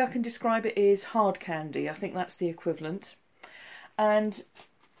best way I can describe it is hard candy. I think that's the equivalent. And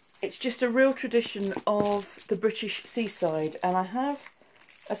it's just a real tradition of the British seaside. And I have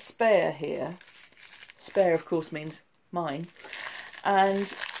a spare here. Spare, of course, means mine.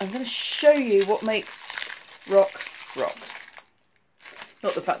 And I'm going to show you what makes rock rock.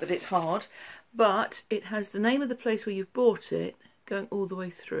 Not the fact that it's hard, but it has the name of the place where you've bought it going all the way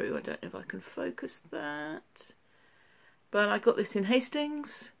through. I don't know if I can focus that, but I got this in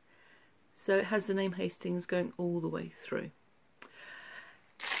Hastings, so it has the name Hastings going all the way through.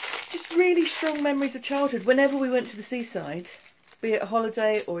 Just really strong memories of childhood. Whenever we went to the seaside, be it a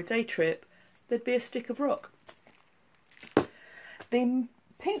holiday or a day trip, there'd be a stick of rock. The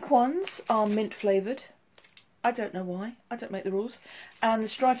pink ones are mint flavoured. I don't know why. I don't make the rules. And the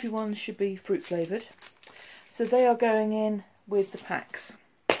stripy ones should be fruit flavoured. So they are going in with the packs.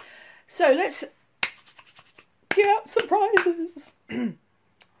 So let's get out some prizes. I don't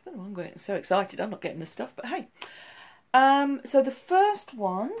know why I'm getting so excited. I'm not getting this stuff, but hey. So the first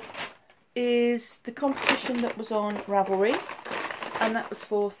one is the competition that was on Ravelry. And that was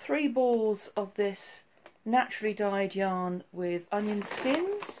for 3 balls of this naturally dyed yarn with onion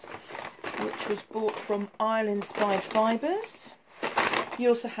skins, which was bought from Isle Inspired Fibres. You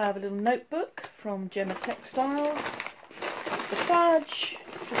also have a little notebook from Gemma Textiles, the fudge,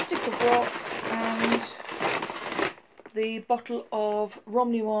 the stick of rock and the bottle of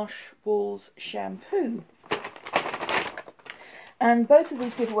Romney Wash Walls shampoo. And both of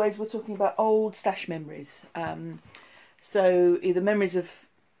these giveaways we're talking about old stash memories. So either memories of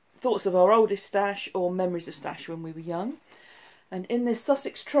thoughts of our oldest stash or memories of stash when we were young. And in this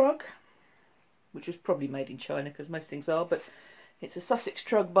Sussex Trug, which was probably made in China because most things are, but it's a Sussex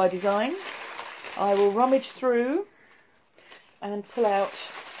Trug by design, I will rummage through and pull out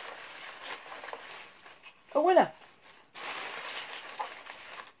a winner.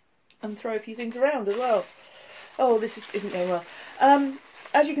 And throw a few things around as well. Oh, this isn't going well.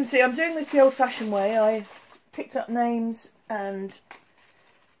 As you can see, I'm doing this the old-fashioned way. I picked up names and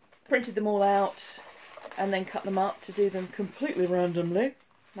printed them all out and then cut them up to do them completely randomly.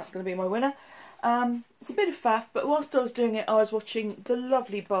 That's going to be my winner. It's a bit of faff, but whilst I was doing it, I was watching the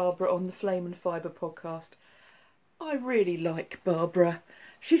lovely Barbara on the Flame and Fibre podcast. I really like Barbara.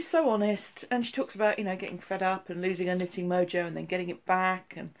 She's so honest, and she talks about, you know, getting fed up and losing her knitting mojo and then getting it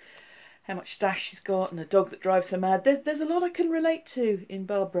back, and how much stash she's got, and a dog that drives her mad. There's a lot I can relate to in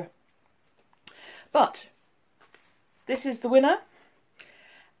Barbara. But this is the winner,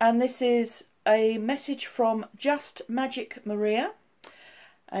 and this is a message from Just Magic Maria,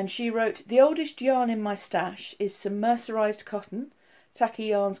 and she wrote, "The oldest yarn in my stash is some mercerised cotton, Tacky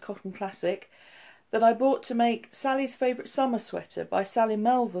Yarns Cotton Classic, that I bought to make Sally's favourite summer sweater by Sally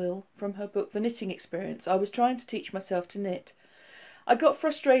Melville from her book The Knitting Experience. I was trying to teach myself to knit. I got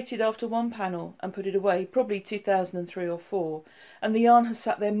frustrated after one panel and put it away, probably 2003 or 4, and the yarn has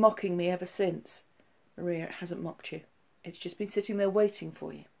sat there mocking me ever since." Maria, it hasn't mocked you. It's just been sitting there waiting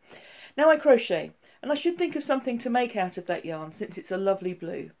for you. "Now I crochet, and I should think of something to make out of that yarn since it's a lovely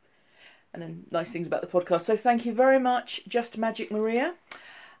blue." And then nice things about the podcast. So thank you very much, Just Magic Maria.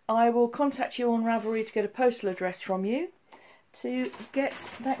 I will contact you on Ravelry to get a postal address from you to get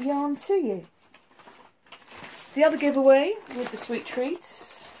that yarn to you. The other giveaway with the sweet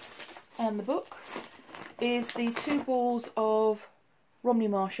treats and the book is the 2 balls of Romney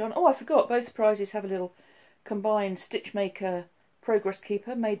Marsh yarn. Oh, I forgot, both prizes have a little combined Stitch Maker Progress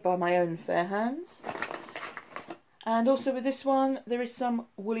Keeper made by my own fair hands. And also with this one, there is some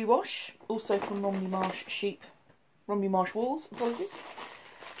woolly wash, also from Romney Marsh Walls, apologies.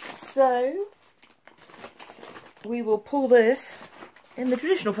 So, we will pull this, in the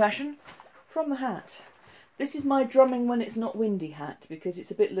traditional fashion, from the hat. This is my drumming when it's not windy hat, because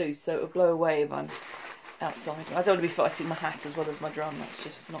it's a bit loose, so it'll blow away if I'm outside. I don't want to be fighting my hat as well as my drum, that's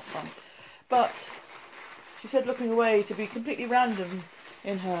just not fun. But she said looking away to be completely random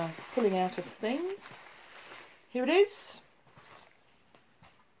in her pulling out of things. Here it is.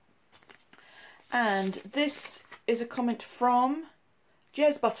 And this is a comment from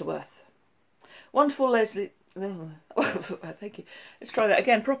Jez Butterworth. "Wonderful Leslie..." Oh, thank you. Let's try that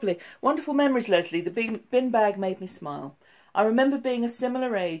again properly. "Wonderful memories, Leslie. The bin bag made me smile. I remember being a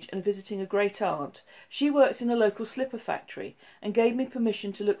similar age and visiting a great aunt. She worked in a local slipper factory and gave me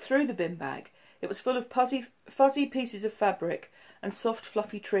permission to look through the bin bag. It was full of fuzzy pieces of fabric and soft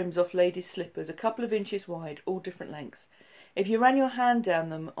fluffy trims off ladies' slippers, a couple of inches wide, all different lengths. If you ran your hand down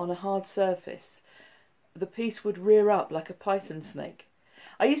them on a hard surface, the piece would rear up like a python snake.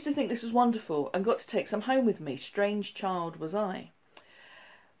 I used to think this was wonderful and got to take some home with me. Strange child was I.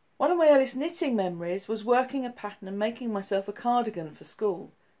 One of my earliest knitting memories was working a pattern and making myself a cardigan for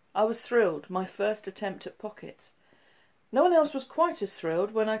school. I was thrilled, my first attempt at pockets. No one else was quite as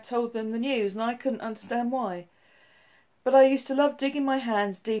thrilled when I told them the news, and I couldn't understand why. But I used to love digging my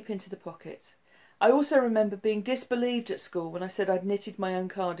hands deep into the pockets. I also remember being disbelieved at school when I said I'd knitted my own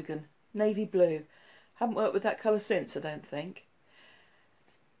cardigan, navy blue. Haven't worked with that colour since, I don't think.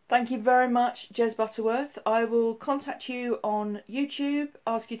 Thank you very much, Jez Butterworth. I will contact you on YouTube,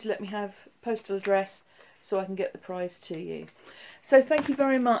 ask you to let me have postal address so I can get the prize to you. So thank you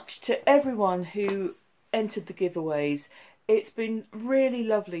very much to everyone who entered the giveaways. It's been really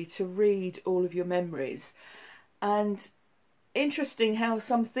lovely to read all of your memories, and interesting how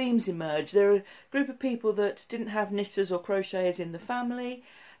some themes emerge. There are a group of people that didn't have knitters or crocheters in the family,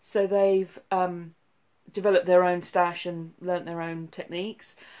 so they've developed their own stash and learnt their own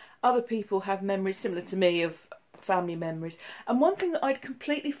techniques. Other people have memories similar to me of family memories. And one thing that I'd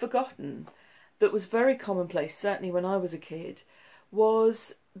completely forgotten that was very commonplace, certainly when I was a kid,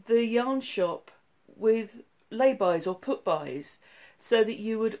 was the yarn shop with lay-bys or put-bys, so that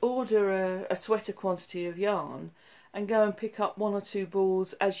you would order a sweater quantity of yarn and go and pick up 1 or 2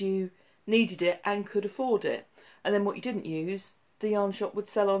 balls as you needed it and could afford it. And then what you didn't use, the yarn shop would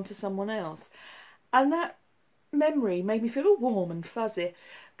sell on to someone else. And that memory made me feel all warm and fuzzy,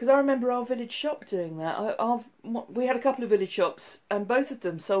 because I remember our village shop doing that. We had a couple of village shops, and both of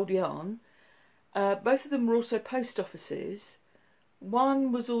them sold yarn. Both of them were also post offices.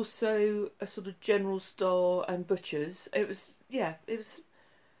 One was also a sort of general store and butchers. It was, yeah, it was,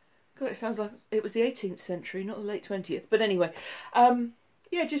 God, it sounds like it was the 18th century, not the late 20th. But anyway,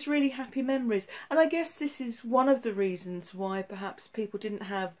 yeah, just really happy memories. And I guess this is one of the reasons why perhaps people didn't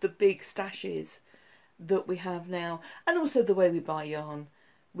have the big stashes that we have now. And also the way we buy yarn.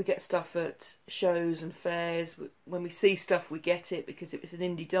 We get stuff at shows and fairs. When we see stuff, we get it because it was an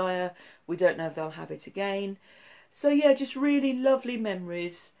indie dyer. We don't know if they'll have it again. So yeah, just really lovely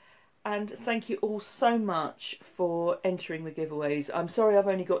memories. And thank you all so much for entering the giveaways. I'm sorry I've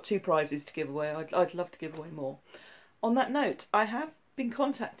only got 2 prizes to give away. I'd love to give away more. On that note, I have been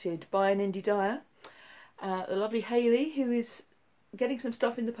contacted by an indie dyer, the lovely Hayley, who is getting some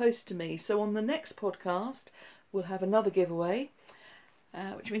stuff in the post to me. So on the next podcast, we'll have another giveaway,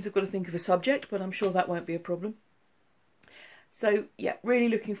 which means I've got to think of a subject, but I'm sure that won't be a problem. So yeah, really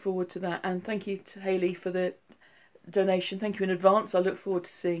looking forward to that. And thank you to Hayley for the donation. Thank you in advance. I look forward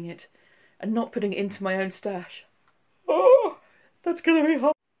to seeing it and not putting it into my own stash. Oh, that's going to be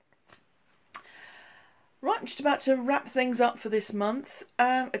hard. Right, I'm just about to wrap things up for this month.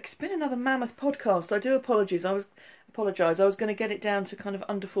 It's been another mammoth podcast. I do apologise. I was going to get it down to kind of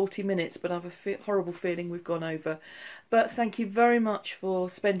under 40 minutes, but I have a horrible feeling we've gone over. But thank you very much for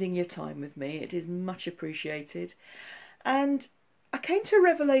spending your time with me. It is much appreciated. And I came to a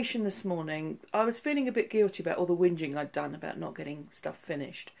revelation this morning. I was feeling a bit guilty about all the whinging I'd done about not getting stuff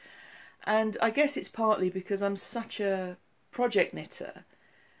finished. And I guess it's partly because I'm such a project knitter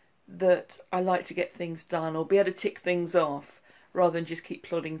that I like to get things done or be able to tick things off rather than just keep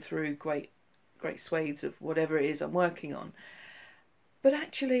plodding through great swathes of whatever it is I'm working on. But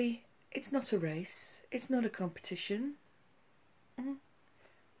actually, it's not a race. It's not a competition.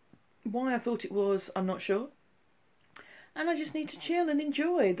 Why I thought it was, I'm not sure. And I just need to chill and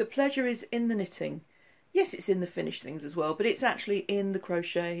enjoy. The pleasure is in the knitting. Yes, it's in the finished things as well, but it's actually in the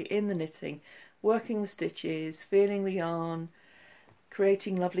crochet, in the knitting, working the stitches, feeling the yarn,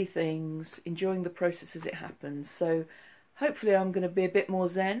 creating lovely things, enjoying the process as it happens. So hopefully I'm going to be a bit more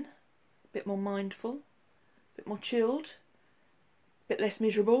zen, a bit more mindful, a bit more chilled, a bit less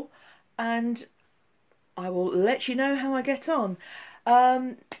miserable, and I will let you know how I get on.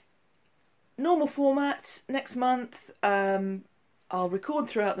 Normal format next month. I'll record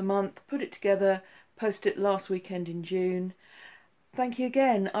throughout the month, put it together, post it last weekend in June. Thank you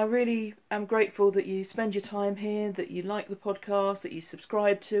again. I really am grateful that you spend your time here, that you like the podcast, that you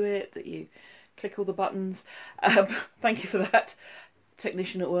subscribe to it, that you click all the buttons. Thank you for that.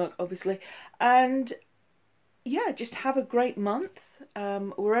 Technician at work, obviously. And yeah, just have a great month.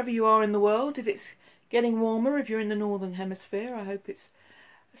 Wherever you are in the world, if it's getting warmer, if you're in the Northern Hemisphere, I hope it's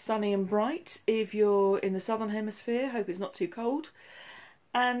sunny and bright. If you're in the Southern Hemisphere, hope it's not too cold.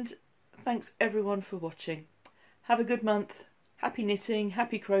 And thanks everyone for watching. Have a good month. Happy knitting,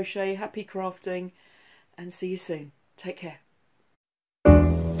 happy crochet, happy crafting, and see you soon. Take care.